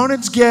 my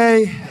opponent's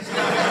gay.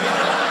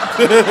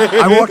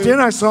 I walked in,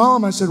 I saw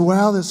him. I said,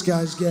 wow, this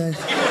guy's gay.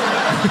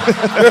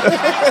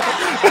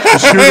 The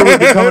shooter would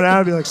be coming out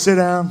and be like, sit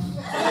down.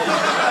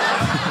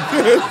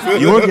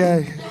 You're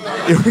gay.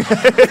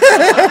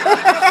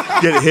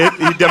 Get hit.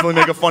 He'd definitely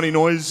make a funny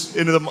noise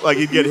into the, like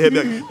he'd get hit,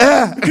 be like,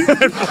 ah,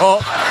 and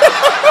fall.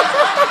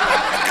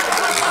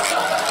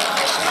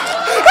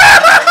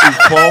 He'd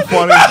fall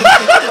funny.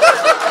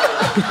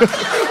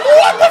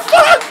 What the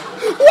fuck?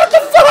 What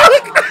the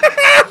fuck?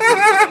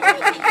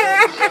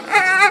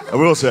 I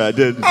will say I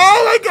did. Oh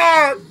my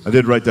god! I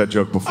did write that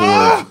joke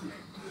before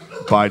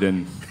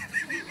Biden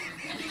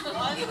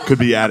could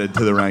be added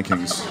to the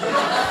rankings.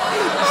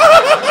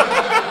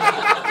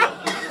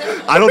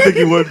 I don't think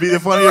he would be the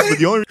funniest, but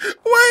the only.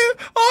 Wait,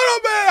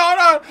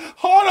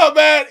 hold on,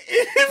 man.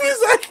 If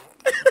he's like,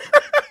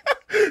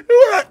 he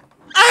was like,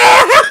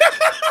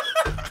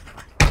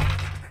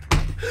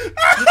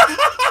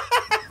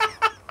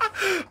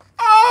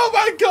 oh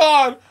my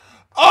god,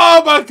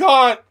 oh my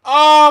god,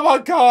 oh my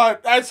god,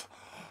 that's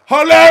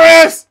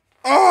hilarious.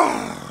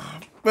 Oh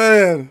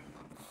man.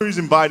 The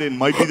reason Biden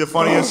might be the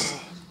funniest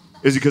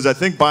is because I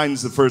think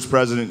Biden's the first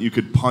president you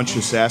could punch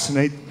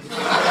assassinate.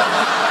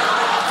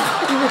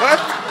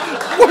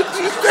 What'd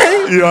you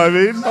say? You know what I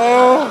mean?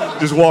 Oh.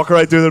 Just walk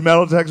right through the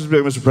metal detectors and be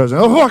like, Mr.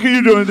 President, what the fuck are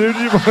you doing, dude?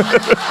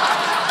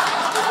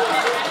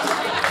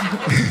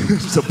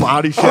 It's a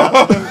body shot.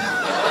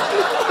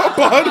 A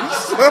body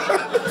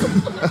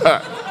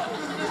shot.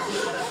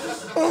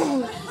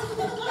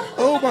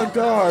 Oh my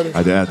god.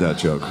 I'd add that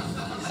joke.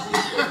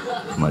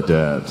 My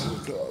dad.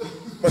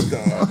 My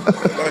god.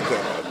 My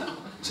god.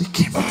 So you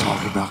can't be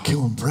talking about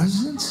killing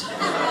presidents?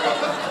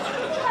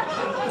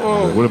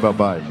 Oh. Like, what about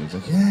Biden? He's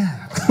like, yeah.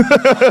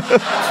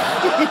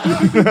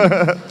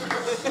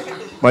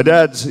 My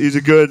dad's, he's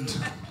a good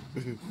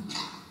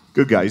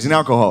guy. He's an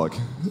alcoholic.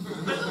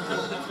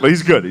 But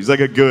he's good. He's a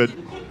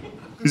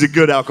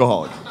good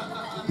alcoholic.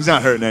 He's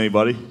not hurting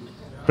anybody.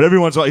 But every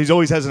once in a while, he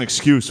always has an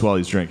excuse while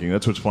he's drinking.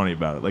 That's what's funny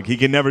about it. Like, he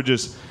can never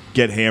just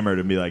get hammered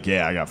and be like,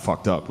 yeah, I got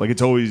fucked up. Like,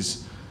 it's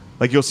always,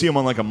 like, you'll see him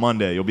on, like, a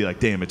Monday. You'll be like,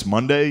 damn, it's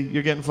Monday?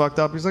 You're getting fucked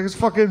up? He's like, it's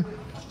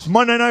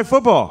Monday Night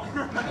Football.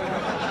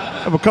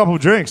 Have a couple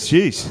of drinks,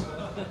 jeez.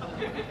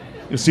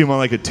 You'll see him on,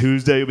 like, a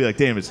Tuesday. You'll be like,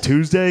 damn, it's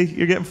Tuesday?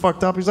 You're getting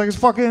fucked up? He's like,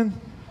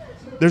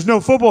 there's no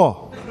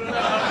football.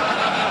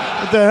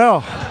 What the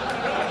hell?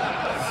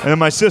 And then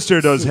my sister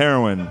does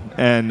heroin,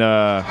 and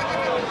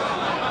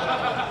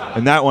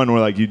that one, we're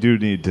like, you do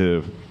need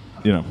to,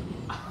 you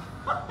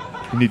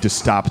need to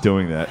stop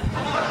doing that.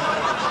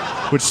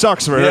 Which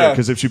sucks for her,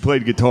 because if she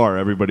played guitar,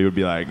 everybody would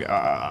be like,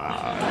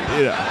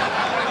 yeah.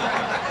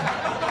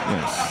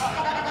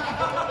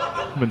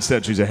 But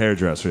instead, she's a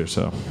hairdresser,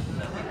 so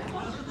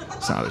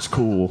it's not as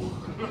cool.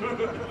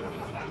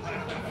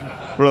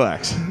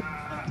 Relax.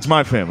 It's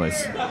my family.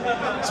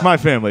 It's my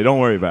family. Don't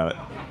worry about it.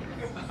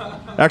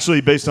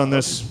 Actually, based on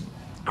this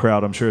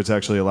crowd, I'm sure it's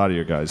actually a lot of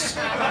your guys'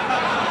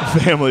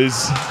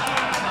 families.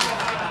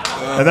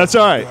 And that's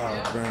all right.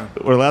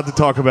 We're allowed to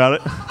talk about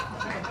it.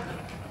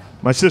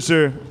 My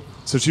sister,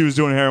 so she was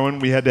doing heroin.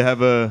 We had to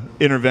have an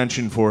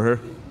intervention for her.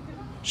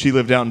 She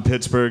lived out in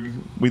Pittsburgh.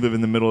 We live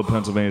in the middle of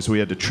Pennsylvania, so we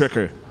had to trick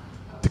her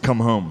to come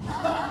home.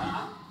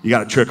 You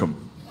got to trick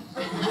them.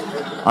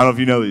 I don't know if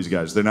you know these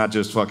guys. They're not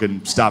just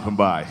fucking stopping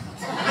by.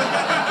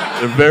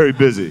 They're very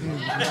busy.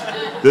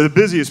 They're the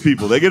busiest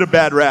people. They get a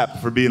bad rap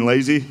for being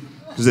lazy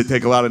because they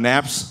take a lot of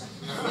naps.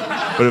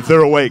 But if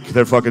they're awake,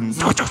 they're fucking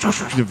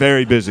they're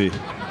very busy.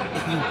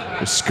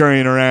 They're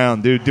scurrying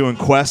around, dude, doing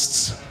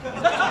quests.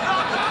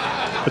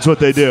 That's what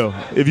they do.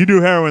 If you do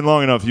heroin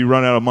long enough, you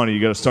run out of money. You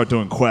got to start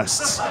doing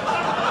quests.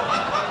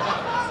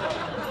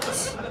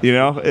 You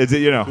know,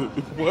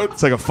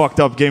 it's like a fucked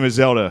up game of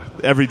Zelda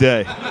every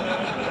day.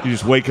 You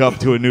just wake up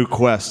to a new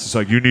quest. It's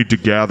like, you need to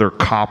gather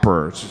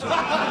copper.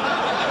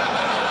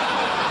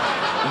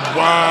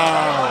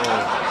 Wow.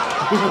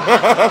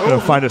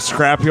 Find a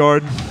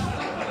scrapyard.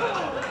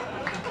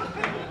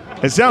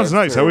 It sounds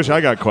nice. Terrible. I wish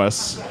I got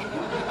quests.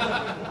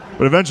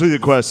 But eventually the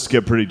quests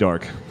get pretty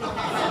dark.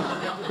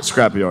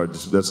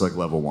 Scrapyard, that's like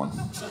level 1.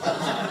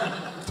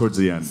 Towards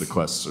the end, the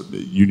quests are,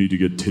 you need to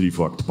get titty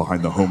fucked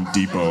behind the Home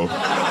Depot.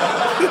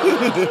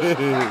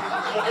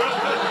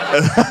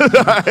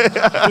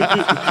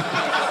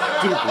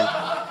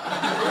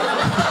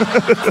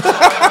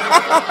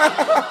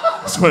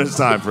 That's when it's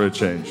time for a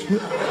change.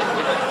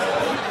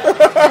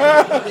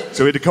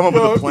 So we had to come up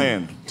with a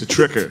plan to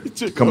trick her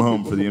to come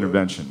home for the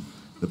intervention.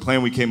 The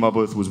plan we came up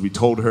with was we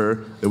told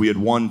her that we had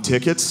won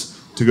tickets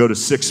to go to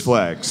Six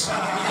Flags.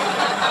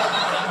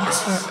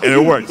 And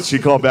it worked. She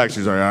called back. She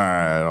was like, all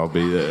right, I'll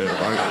be there.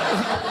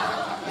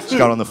 She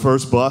got on the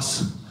first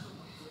bus.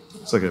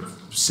 It's like a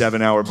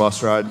 7-hour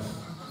bus ride.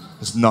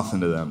 It's nothing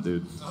to them,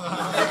 dude.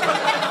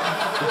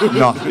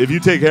 Nothing. If you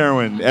take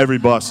heroin, every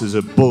bus is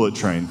a bullet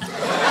train.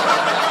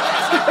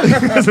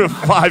 It's a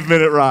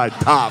 5-minute ride,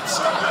 tops.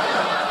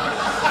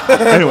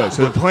 Anyway,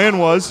 so the plan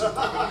was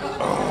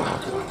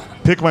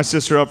pick my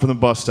sister up from the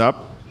bus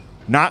stop,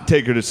 not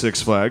take her to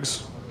Six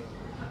Flags,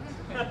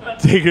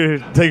 take her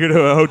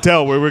to a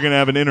hotel where we're going to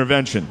have an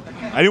intervention.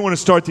 I didn't want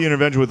to start the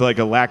intervention with like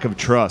a lack of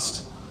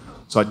trust.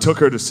 So I took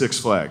her to Six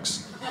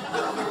Flags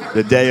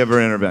the day of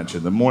her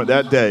intervention.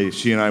 That day,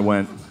 she and I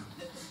went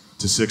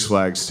to Six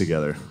Flags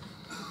together.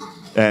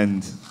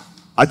 And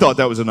I thought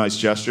that was a nice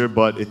gesture,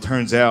 but it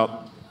turns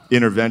out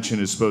intervention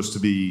is supposed to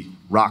be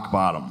rock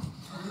bottom.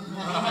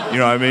 You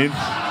know what I mean?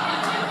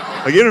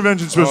 Like,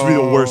 intervention is supposed to be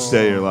the worst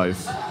day of your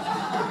life.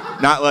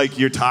 Not like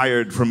you're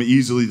tired from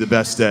easily the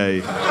best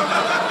day.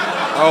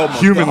 Oh my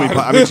Humanly, God.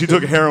 I mean, she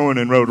took heroin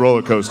and rode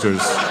roller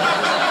coasters.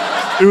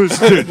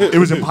 It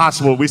was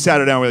impossible. We sat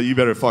her down. We're like, you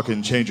better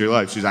fucking change your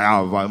life. She's like,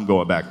 oh, I'm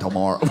going back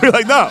tomorrow. We're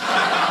like, no.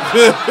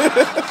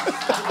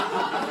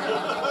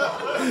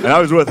 And I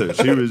was with her.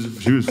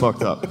 She was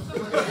fucked up.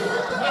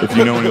 If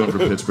you know anyone from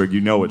Pittsburgh,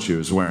 you know what she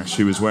was wearing.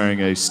 She was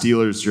wearing a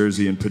Steelers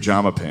jersey and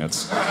pajama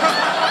pants.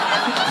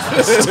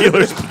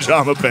 Steelers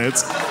pajama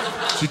pants.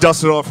 She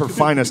dusted off her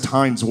finest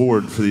Heinz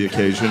Ward for the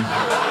occasion.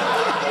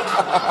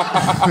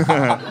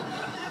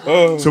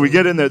 So we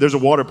get in there. There's a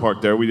water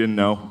park there. We didn't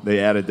know.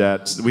 They added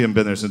that. We haven't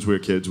been there since we were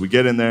kids. We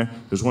get in there.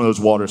 There's one of those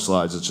water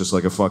slides. It's just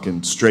like a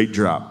fucking straight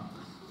drop.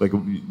 Like,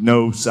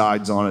 no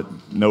sides on it,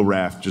 no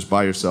raft, just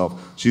by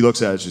yourself. She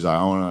looks at it. She's like,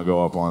 I want to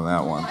go up on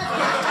that one.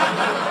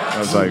 I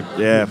was like,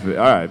 yeah, all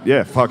right,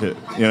 yeah, fuck it,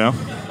 you know?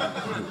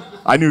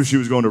 I knew she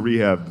was going to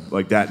rehab,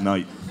 like, that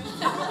night.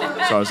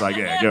 So I was like,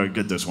 yeah, go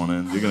get this one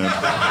in. You're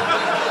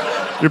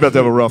about to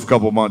have a rough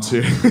couple months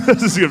here.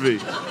 This is going to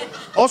be...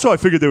 Also, I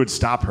figured they would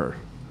stop her.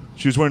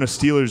 She was wearing a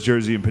Steelers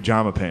jersey and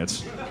pajama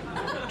pants,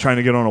 trying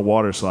to get on a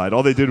water slide.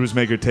 All they did was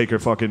make her take her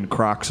fucking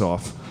Crocs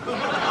off.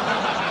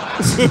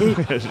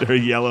 Her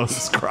yellow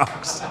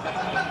Crocs.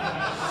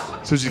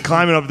 So she's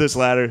climbing up this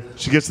ladder.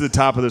 She gets to the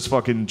top of this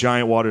fucking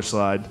giant water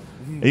slide.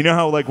 And you know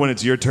how, like, when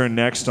it's your turn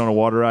next on a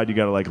water ride, you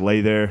gotta, like, lay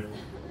there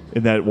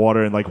in that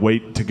water and, like,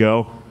 wait to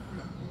go?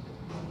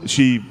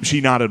 She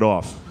nodded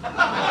off.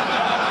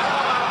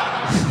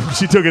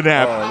 She took a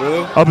nap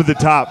up at the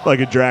top like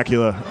a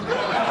Dracula.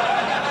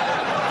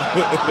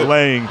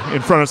 Laying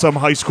in front of some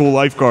high school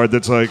lifeguard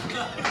that's like,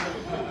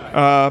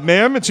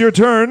 ma'am, it's your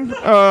turn.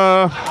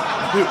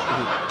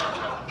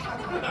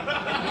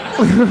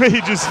 He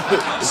just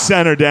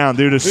sent her down,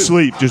 dude,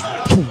 asleep. Just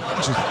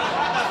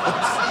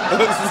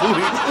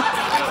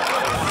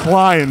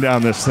flying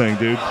down this thing,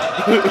 dude.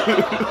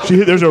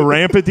 There's a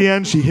ramp at the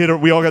end. She hit her.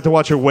 We all got to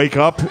watch her wake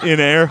up in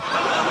air.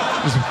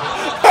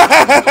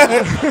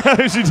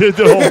 She did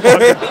the whole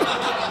fucking...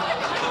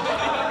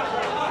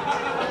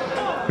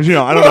 You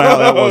know, I don't know how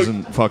that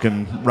wasn't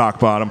fucking rock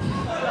bottom.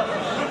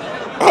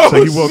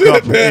 So he woke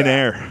up in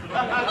air.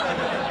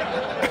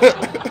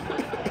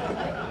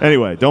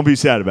 Anyway, don't be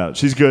sad about it.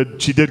 She's good.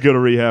 She did go to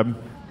rehab.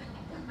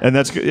 And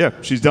that's good. Yeah,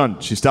 she's done.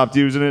 She stopped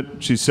using it.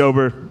 She's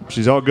sober.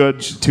 She's all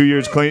good. She's 2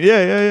 years clean.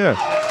 Yeah.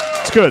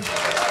 It's good.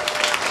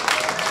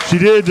 She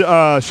did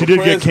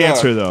get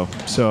cancer, though.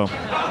 So.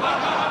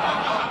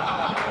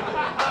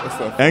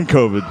 And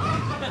COVID.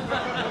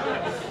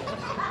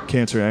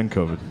 Cancer and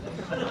COVID.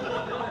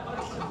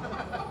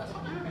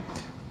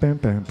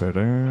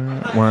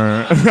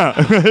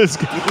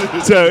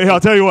 So I'll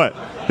tell you what,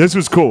 this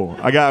was cool.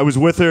 I was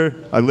with her.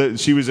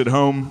 She was at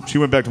home. She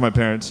went back to my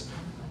parents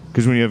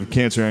because when you have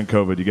cancer and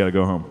COVID, you got to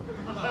go home.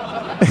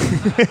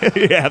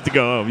 You have to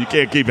go home. You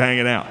can't keep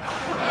hanging out.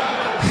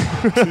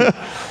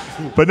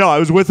 But no, I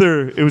was with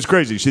her. It was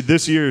crazy.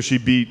 This year she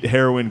beat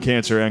heroin,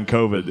 cancer, and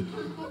COVID.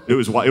 It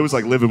was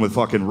like living with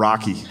fucking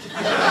Rocky.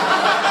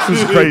 It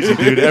was crazy,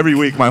 dude. Every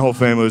week, my whole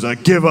family was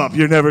like, "Give up!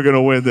 You're never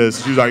gonna win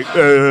this." She was like,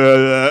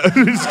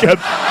 just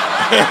kept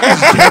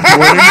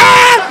winning.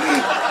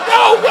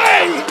 No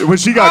way! When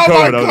she got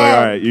COVID, I was like,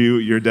 "All right,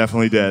 you're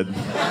definitely dead."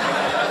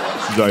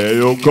 She's like, "Hey,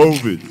 yo,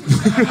 COVID."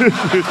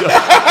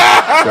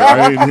 Like,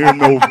 I ain't hear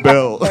no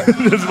bell.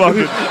 Just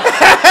fucking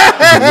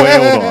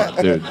wailed on,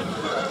 dude.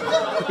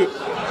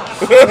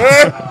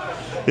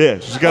 Yeah,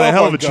 she's got a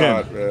hell of a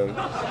chin. Man.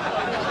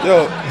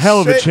 Yo,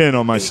 hell of a chin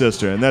on my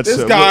sister, and that's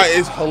this guy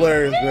is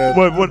hilarious,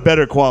 man. What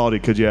better quality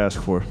could you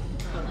ask for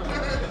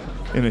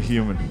in a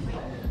human?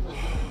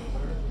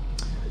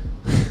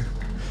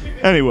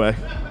 Anyway,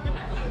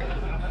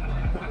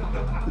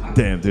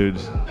 damn, dude.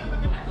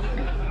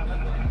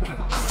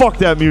 Fuck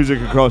that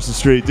music across the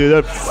street, dude.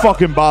 That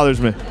fucking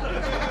bothers me.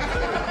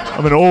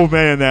 I'm an old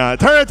man now.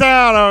 Turn it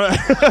down.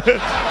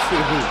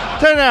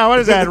 Turn it down. What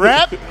is that,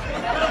 rap?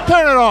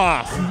 Turn it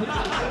off.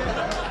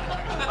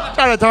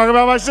 Trying to talk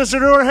about my sister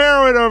doing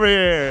heroin over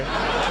here.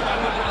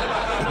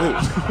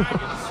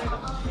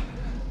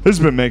 This has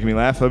been making me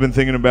laugh. I've been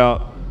thinking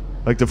about,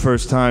 like, the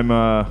first time,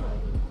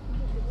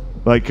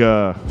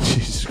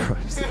 Jesus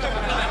Christ.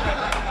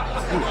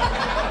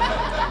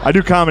 I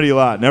do comedy a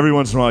lot, and every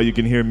once in a while you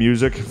can hear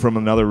music from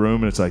another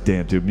room, and it's like,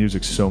 damn, dude,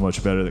 music's so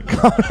much better than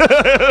comedy.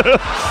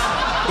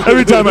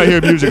 Every time I hear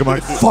music, I'm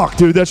like, fuck,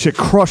 dude, that shit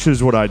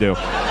crushes what I do.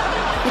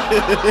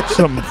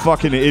 Some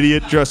fucking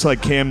idiot dressed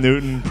like Cam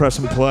Newton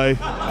pressing play.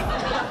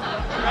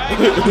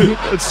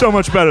 It's so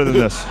much better than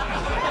this.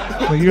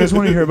 Like, you guys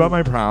want to hear about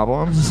my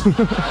problems?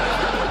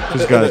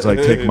 This guy's like,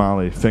 take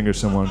Molly, finger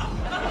someone.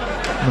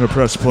 I'm gonna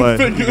press play.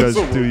 You guys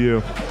do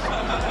you.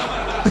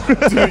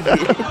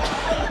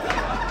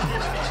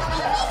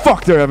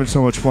 Fuck, they're having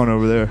so much fun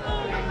over there.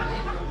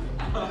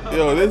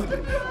 Yo, his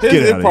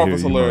improv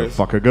was hilarious.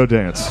 Fucker, go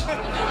dance.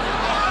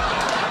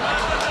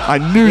 I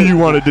knew you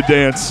wanted to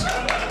dance.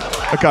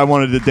 That guy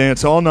wanted to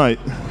dance all night.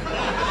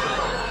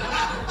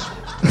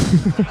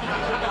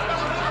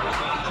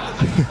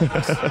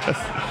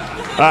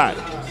 All right.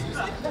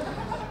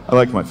 I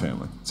like my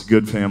family. It's a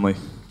good family.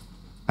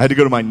 I had to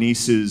go to my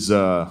niece's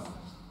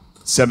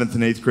 7th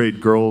and 8th grade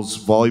girls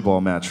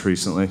volleyball match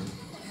recently.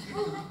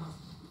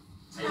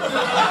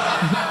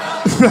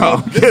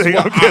 No, I'm kidding,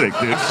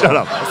 dude. Shut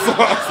up.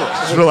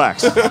 Just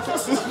relax.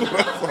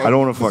 I don't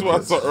want to fuck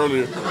this. That's what I saw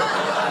earlier.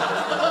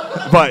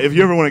 But if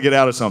you ever want to get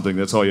out of something,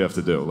 that's all you have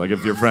to do. Like,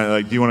 if your friend,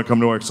 like, do you want to come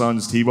to our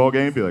son's t-ball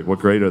game? Be like, what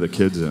grade are the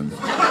kids in?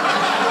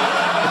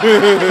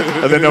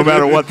 And then no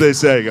matter what they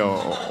say, go,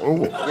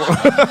 oh.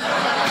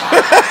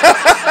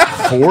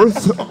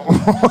 4th?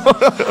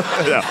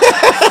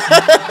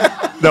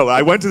 No,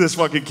 I went to this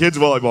fucking kids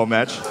volleyball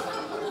match.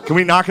 Can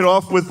we knock it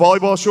off with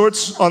volleyball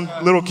shorts on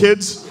little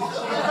kids?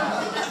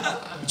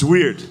 It's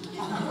weird.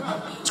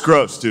 It's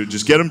gross, dude.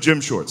 Just get them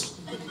gym shorts.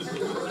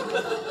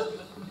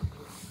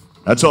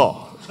 That's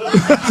all.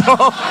 That's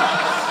all.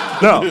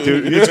 No,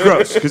 dude, it's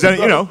gross. Because then,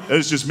 you know,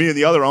 it's just me and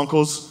the other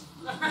uncles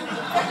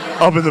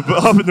up in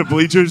the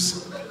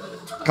bleachers,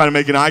 kind of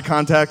making eye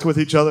contact with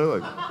each other,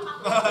 like.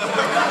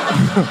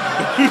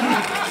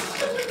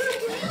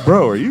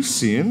 Bro, are you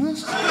seeing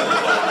this?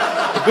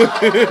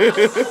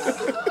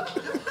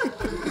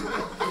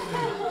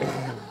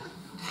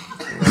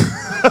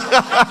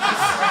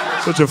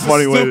 Such a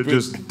funny way to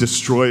just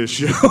destroy a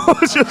show.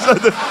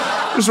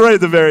 just right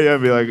at the very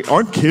end, be like,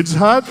 aren't kids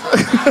hot?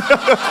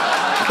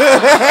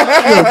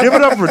 Yo, give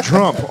it up for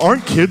Trump.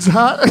 Aren't kids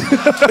hot?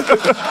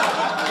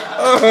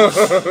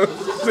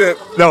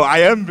 No,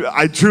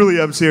 I truly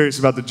am serious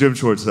about the gym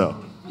shorts, though.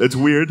 It's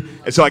weird.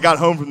 And so I got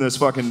home from this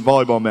fucking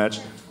volleyball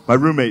match. My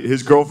roommate,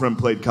 his girlfriend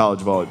played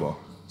college volleyball.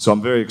 So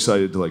I'm very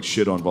excited to like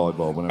shit on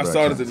volleyball whenever I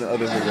saw it in the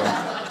other video.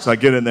 So I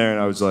get in there and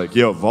I was like,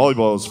 yo,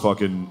 volleyball is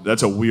fucking,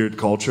 that's a weird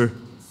culture.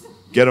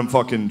 Get them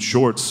fucking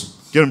shorts.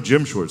 Get them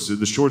gym shorts.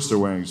 The shorts they're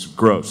wearing is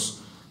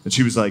gross. And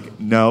she was like,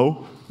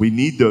 no, we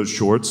need those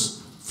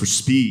shorts for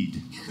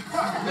speed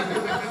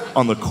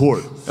on the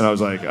court. And I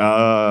was like,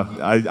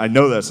 I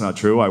know that's not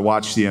true. I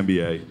watch the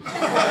NBA.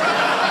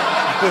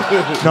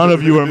 None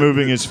of you are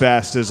moving as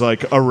fast as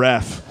like a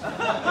ref.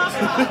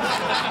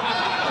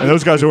 And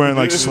those guys are wearing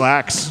like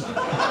slacks.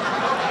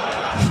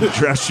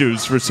 Dress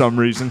shoes for some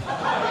reason.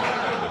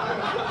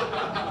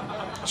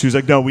 She was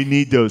like, no, we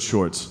need those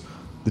shorts.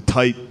 The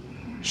tight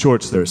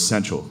shorts, they're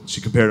essential.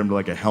 She compared them to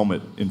like a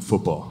helmet in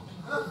football.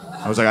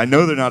 I was like, I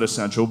know they're not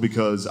essential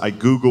because I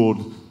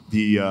Googled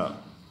the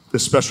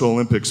Special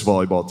Olympics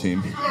volleyball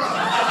team.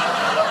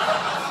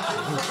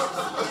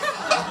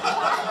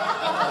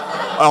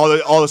 All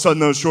of a sudden,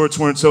 those shorts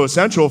weren't so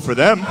essential for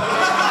them.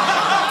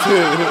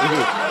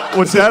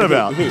 What's that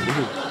about?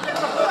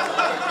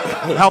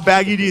 How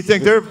baggy do you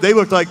think they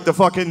look like the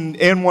fucking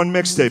N1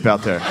 mixtape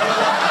out there?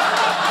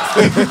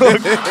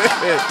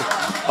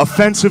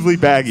 Offensively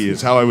baggy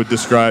is how I would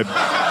describe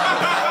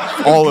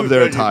all of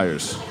their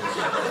attires.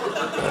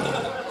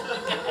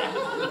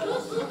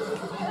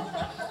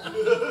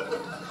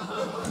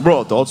 We're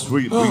all adults.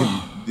 We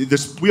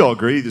all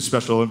agree the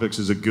Special Olympics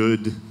is a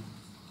good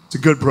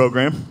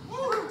program.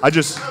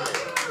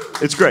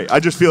 It's great. I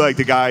just feel like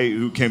the guy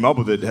who came up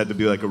with it had to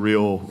be like a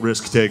real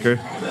risk taker.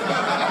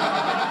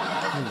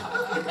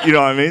 You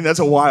know what I mean? That's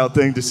a wild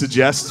thing to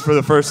suggest for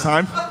the first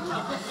time.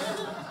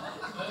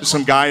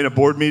 Some guy in a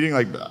board meeting,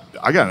 like,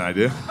 I got an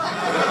idea.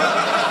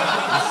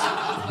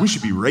 We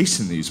should be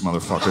racing these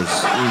motherfuckers.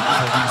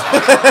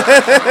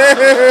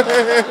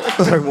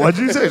 Like, what'd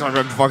you say?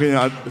 Like, fucking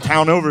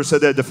town over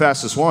said they had the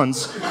fastest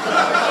ones. So we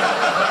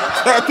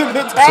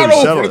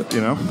settled it,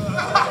 you know?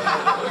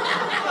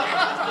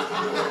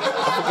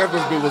 I forgot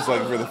this bit was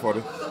like really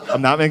funny.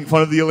 I'm not making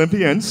fun of the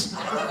Olympians.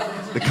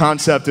 The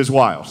concept is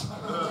wild.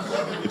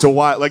 It's a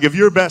wild, like if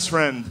your best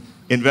friend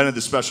invented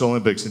the Special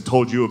Olympics and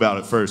told you about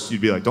it first,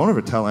 you'd be like, don't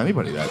ever tell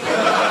anybody that.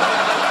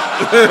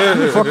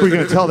 Who the fuck are we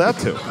gonna tell that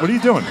to? What are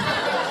you doing?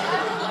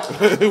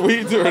 What are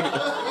you doing?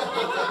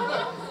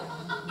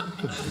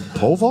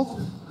 Pole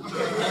vault?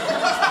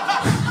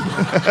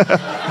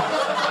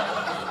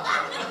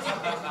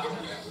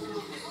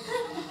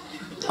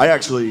 I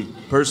actually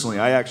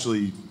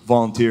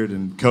volunteered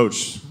and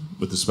coached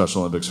with the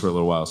Special Olympics for a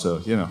little while,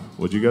 so, you know,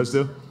 what'd you guys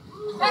do?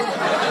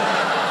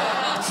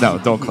 No,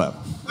 don't clap.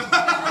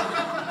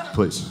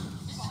 Please.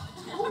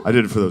 I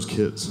did it for those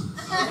kids.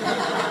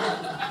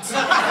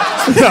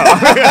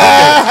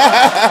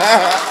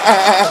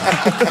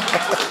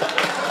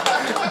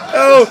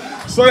 Oh,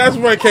 so that's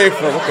where it came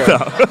from. Okay. No.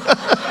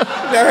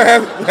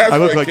 I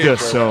look like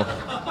this, so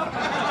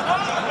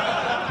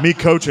Me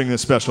coaching the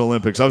Special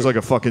Olympics, I was like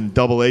a fucking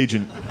double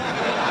agent.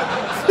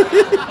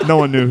 No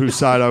one knew whose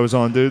side I was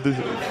on, dude.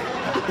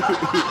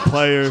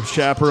 Player,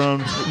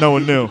 chaperone, no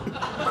one knew.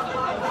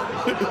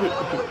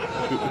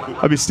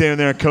 I'd be standing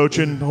there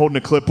coaching, holding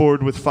a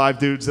clipboard with 5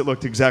 dudes that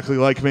looked exactly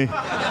like me.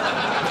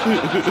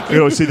 You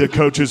always see the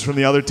coaches from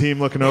the other team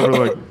looking over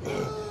like,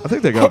 I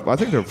think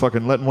they're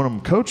fucking letting one of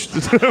them coach.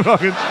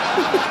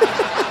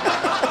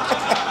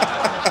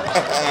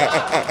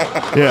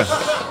 Yeah.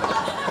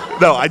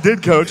 No, I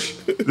did coach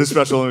the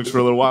Special Olympics for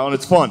a little while, and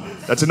it's fun.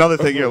 That's another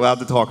thing you're allowed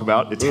to talk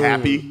about. It's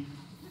happy.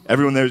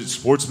 Everyone there is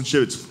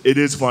sportsmanship. It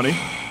is funny.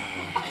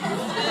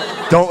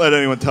 Don't let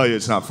anyone tell you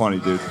it's not funny,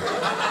 dude.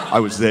 I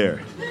was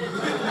there.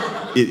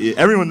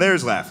 Everyone there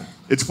is laughing.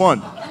 It's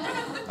fun.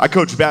 I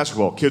coached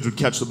basketball. Kids would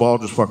catch the ball,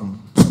 just fucking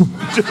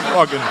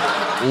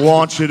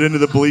launch it into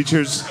the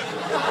bleachers.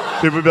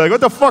 People would be like,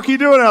 "What the fuck are you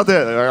doing out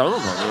there?" They're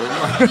like,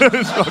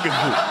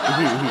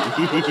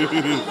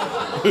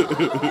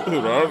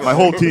 my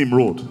whole team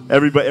ruled.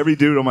 Every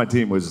dude on my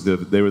team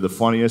they were the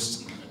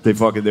funniest. They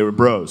were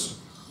bros.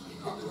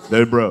 They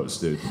were bros,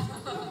 dude.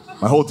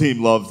 My whole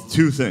team loved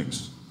 2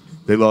 things.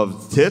 They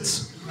loved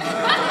tits.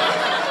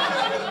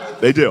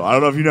 They do. I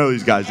don't know if you know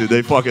these guys, dude.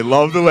 They fucking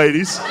love the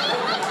ladies.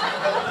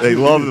 They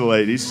love the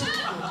ladies.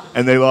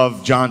 And they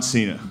love John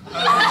Cena.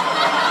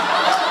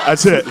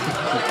 That's it.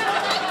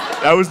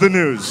 That was the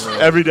news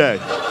every day.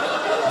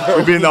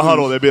 We'd be in the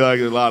huddle. They'd be like,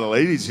 "A lot of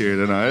ladies here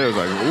tonight." I was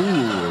like,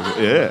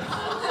 "Ooh, yeah."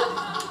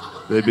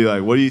 They'd be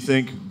like, "What do you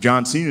think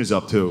John Cena's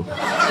up to?"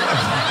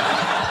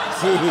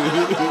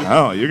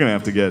 Oh, you're going to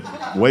have to get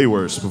way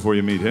worse before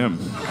you meet him.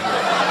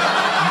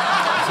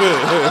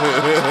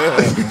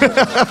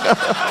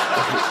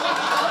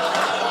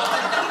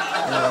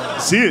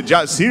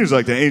 John Cena's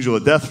like the angel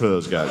of death for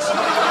those guys.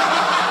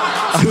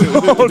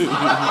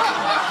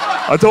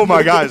 I told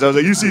my guys, I was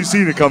like, "You see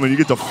Cena coming, you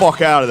get the fuck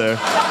out of there."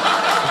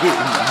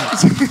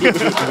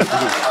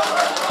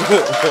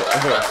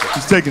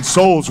 He's taking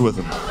souls with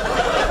him.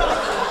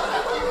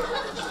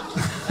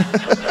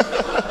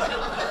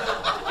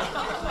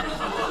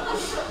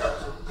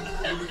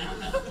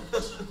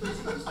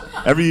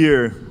 Every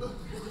year,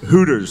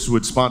 Hooters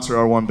would sponsor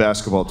our one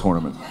basketball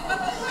tournament.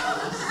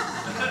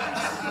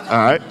 All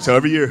right, so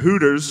every year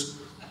Hooters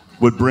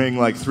would bring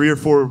like 3 or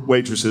 4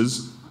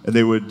 waitresses, and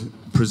they would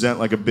present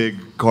like a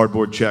big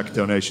cardboard check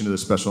donation to the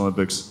Special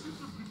Olympics.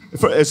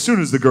 As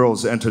soon as the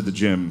girls entered the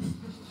gym,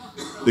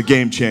 the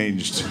game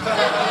changed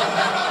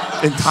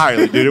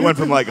entirely, dude. It went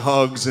from like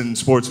hugs and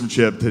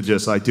sportsmanship to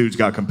just like dudes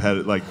got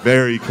competitive, like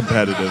very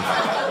competitive.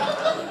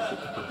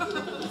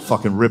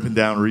 Fucking ripping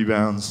down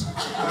rebounds,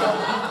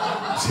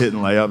 just hitting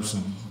layups.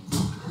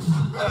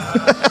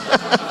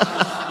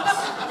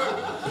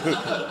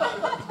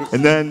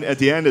 And then at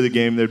the end of the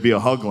game, there'd be a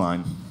hug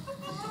line,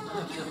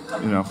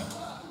 you know,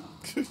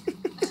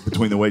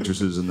 between the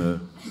waitresses and the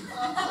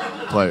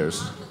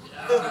players.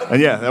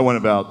 And yeah, that went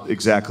about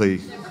exactly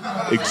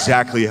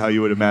how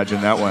you would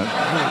imagine that went.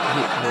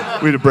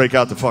 We had to break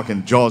out the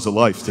fucking jaws of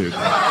life, dude.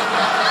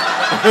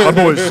 My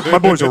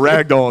boys are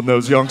ragdolling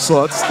those young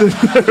sluts.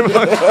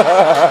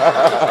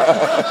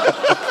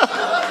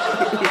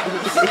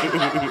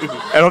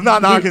 And I'm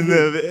not knocking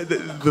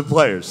the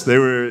players. They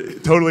were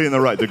totally in the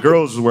right. The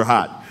girls were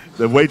hot.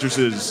 The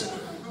waitresses,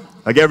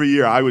 like every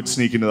year, I would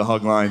sneak into the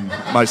hug line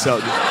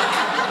myself.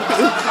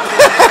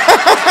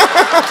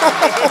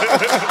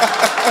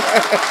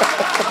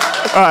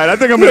 All right, I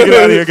think I'm going to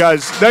get out of here,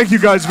 guys. Thank you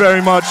guys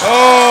very much. This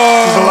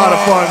was a lot of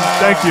fun.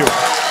 Thank you.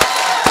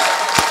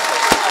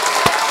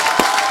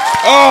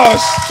 Oh,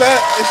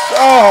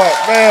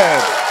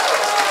 man.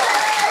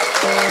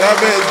 That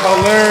man is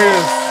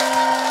hilarious.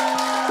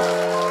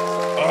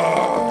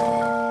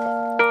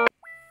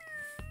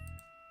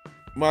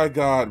 My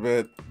God,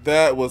 man.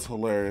 That was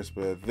hilarious,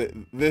 man.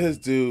 This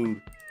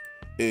dude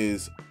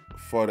is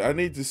funny. I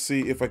need to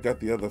see if I got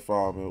the other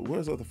file, man.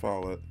 Where's the other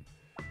file at?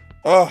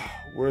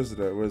 Where's it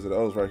at?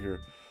 Oh, it's right here.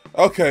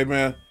 Okay,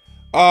 man.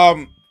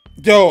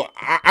 Yo,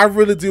 I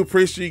really do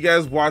appreciate you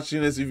guys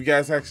watching this. If you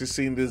guys actually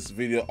seen this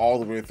video all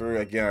the way through,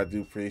 again, I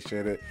do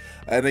appreciate it.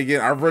 And again,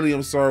 I really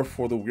am sorry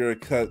for the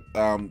weird cut.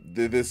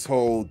 This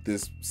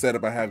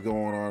setup I have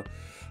going on.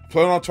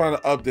 Plan on trying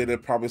to update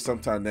it probably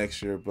sometime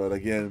next year, but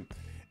again,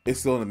 it's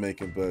still in the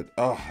making. But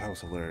that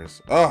was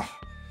hilarious.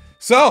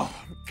 So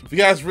if you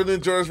guys really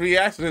enjoyed this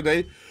reaction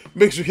today,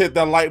 make sure you hit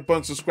that like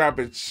button, subscribe,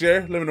 and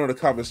share. Let me know in the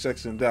comment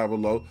section down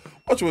below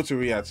what you want to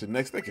react to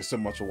next. Thank you so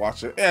much for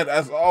watching. And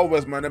as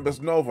always, my name is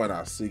Nova, and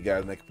I'll see you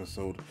guys next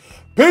episode.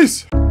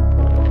 Peace!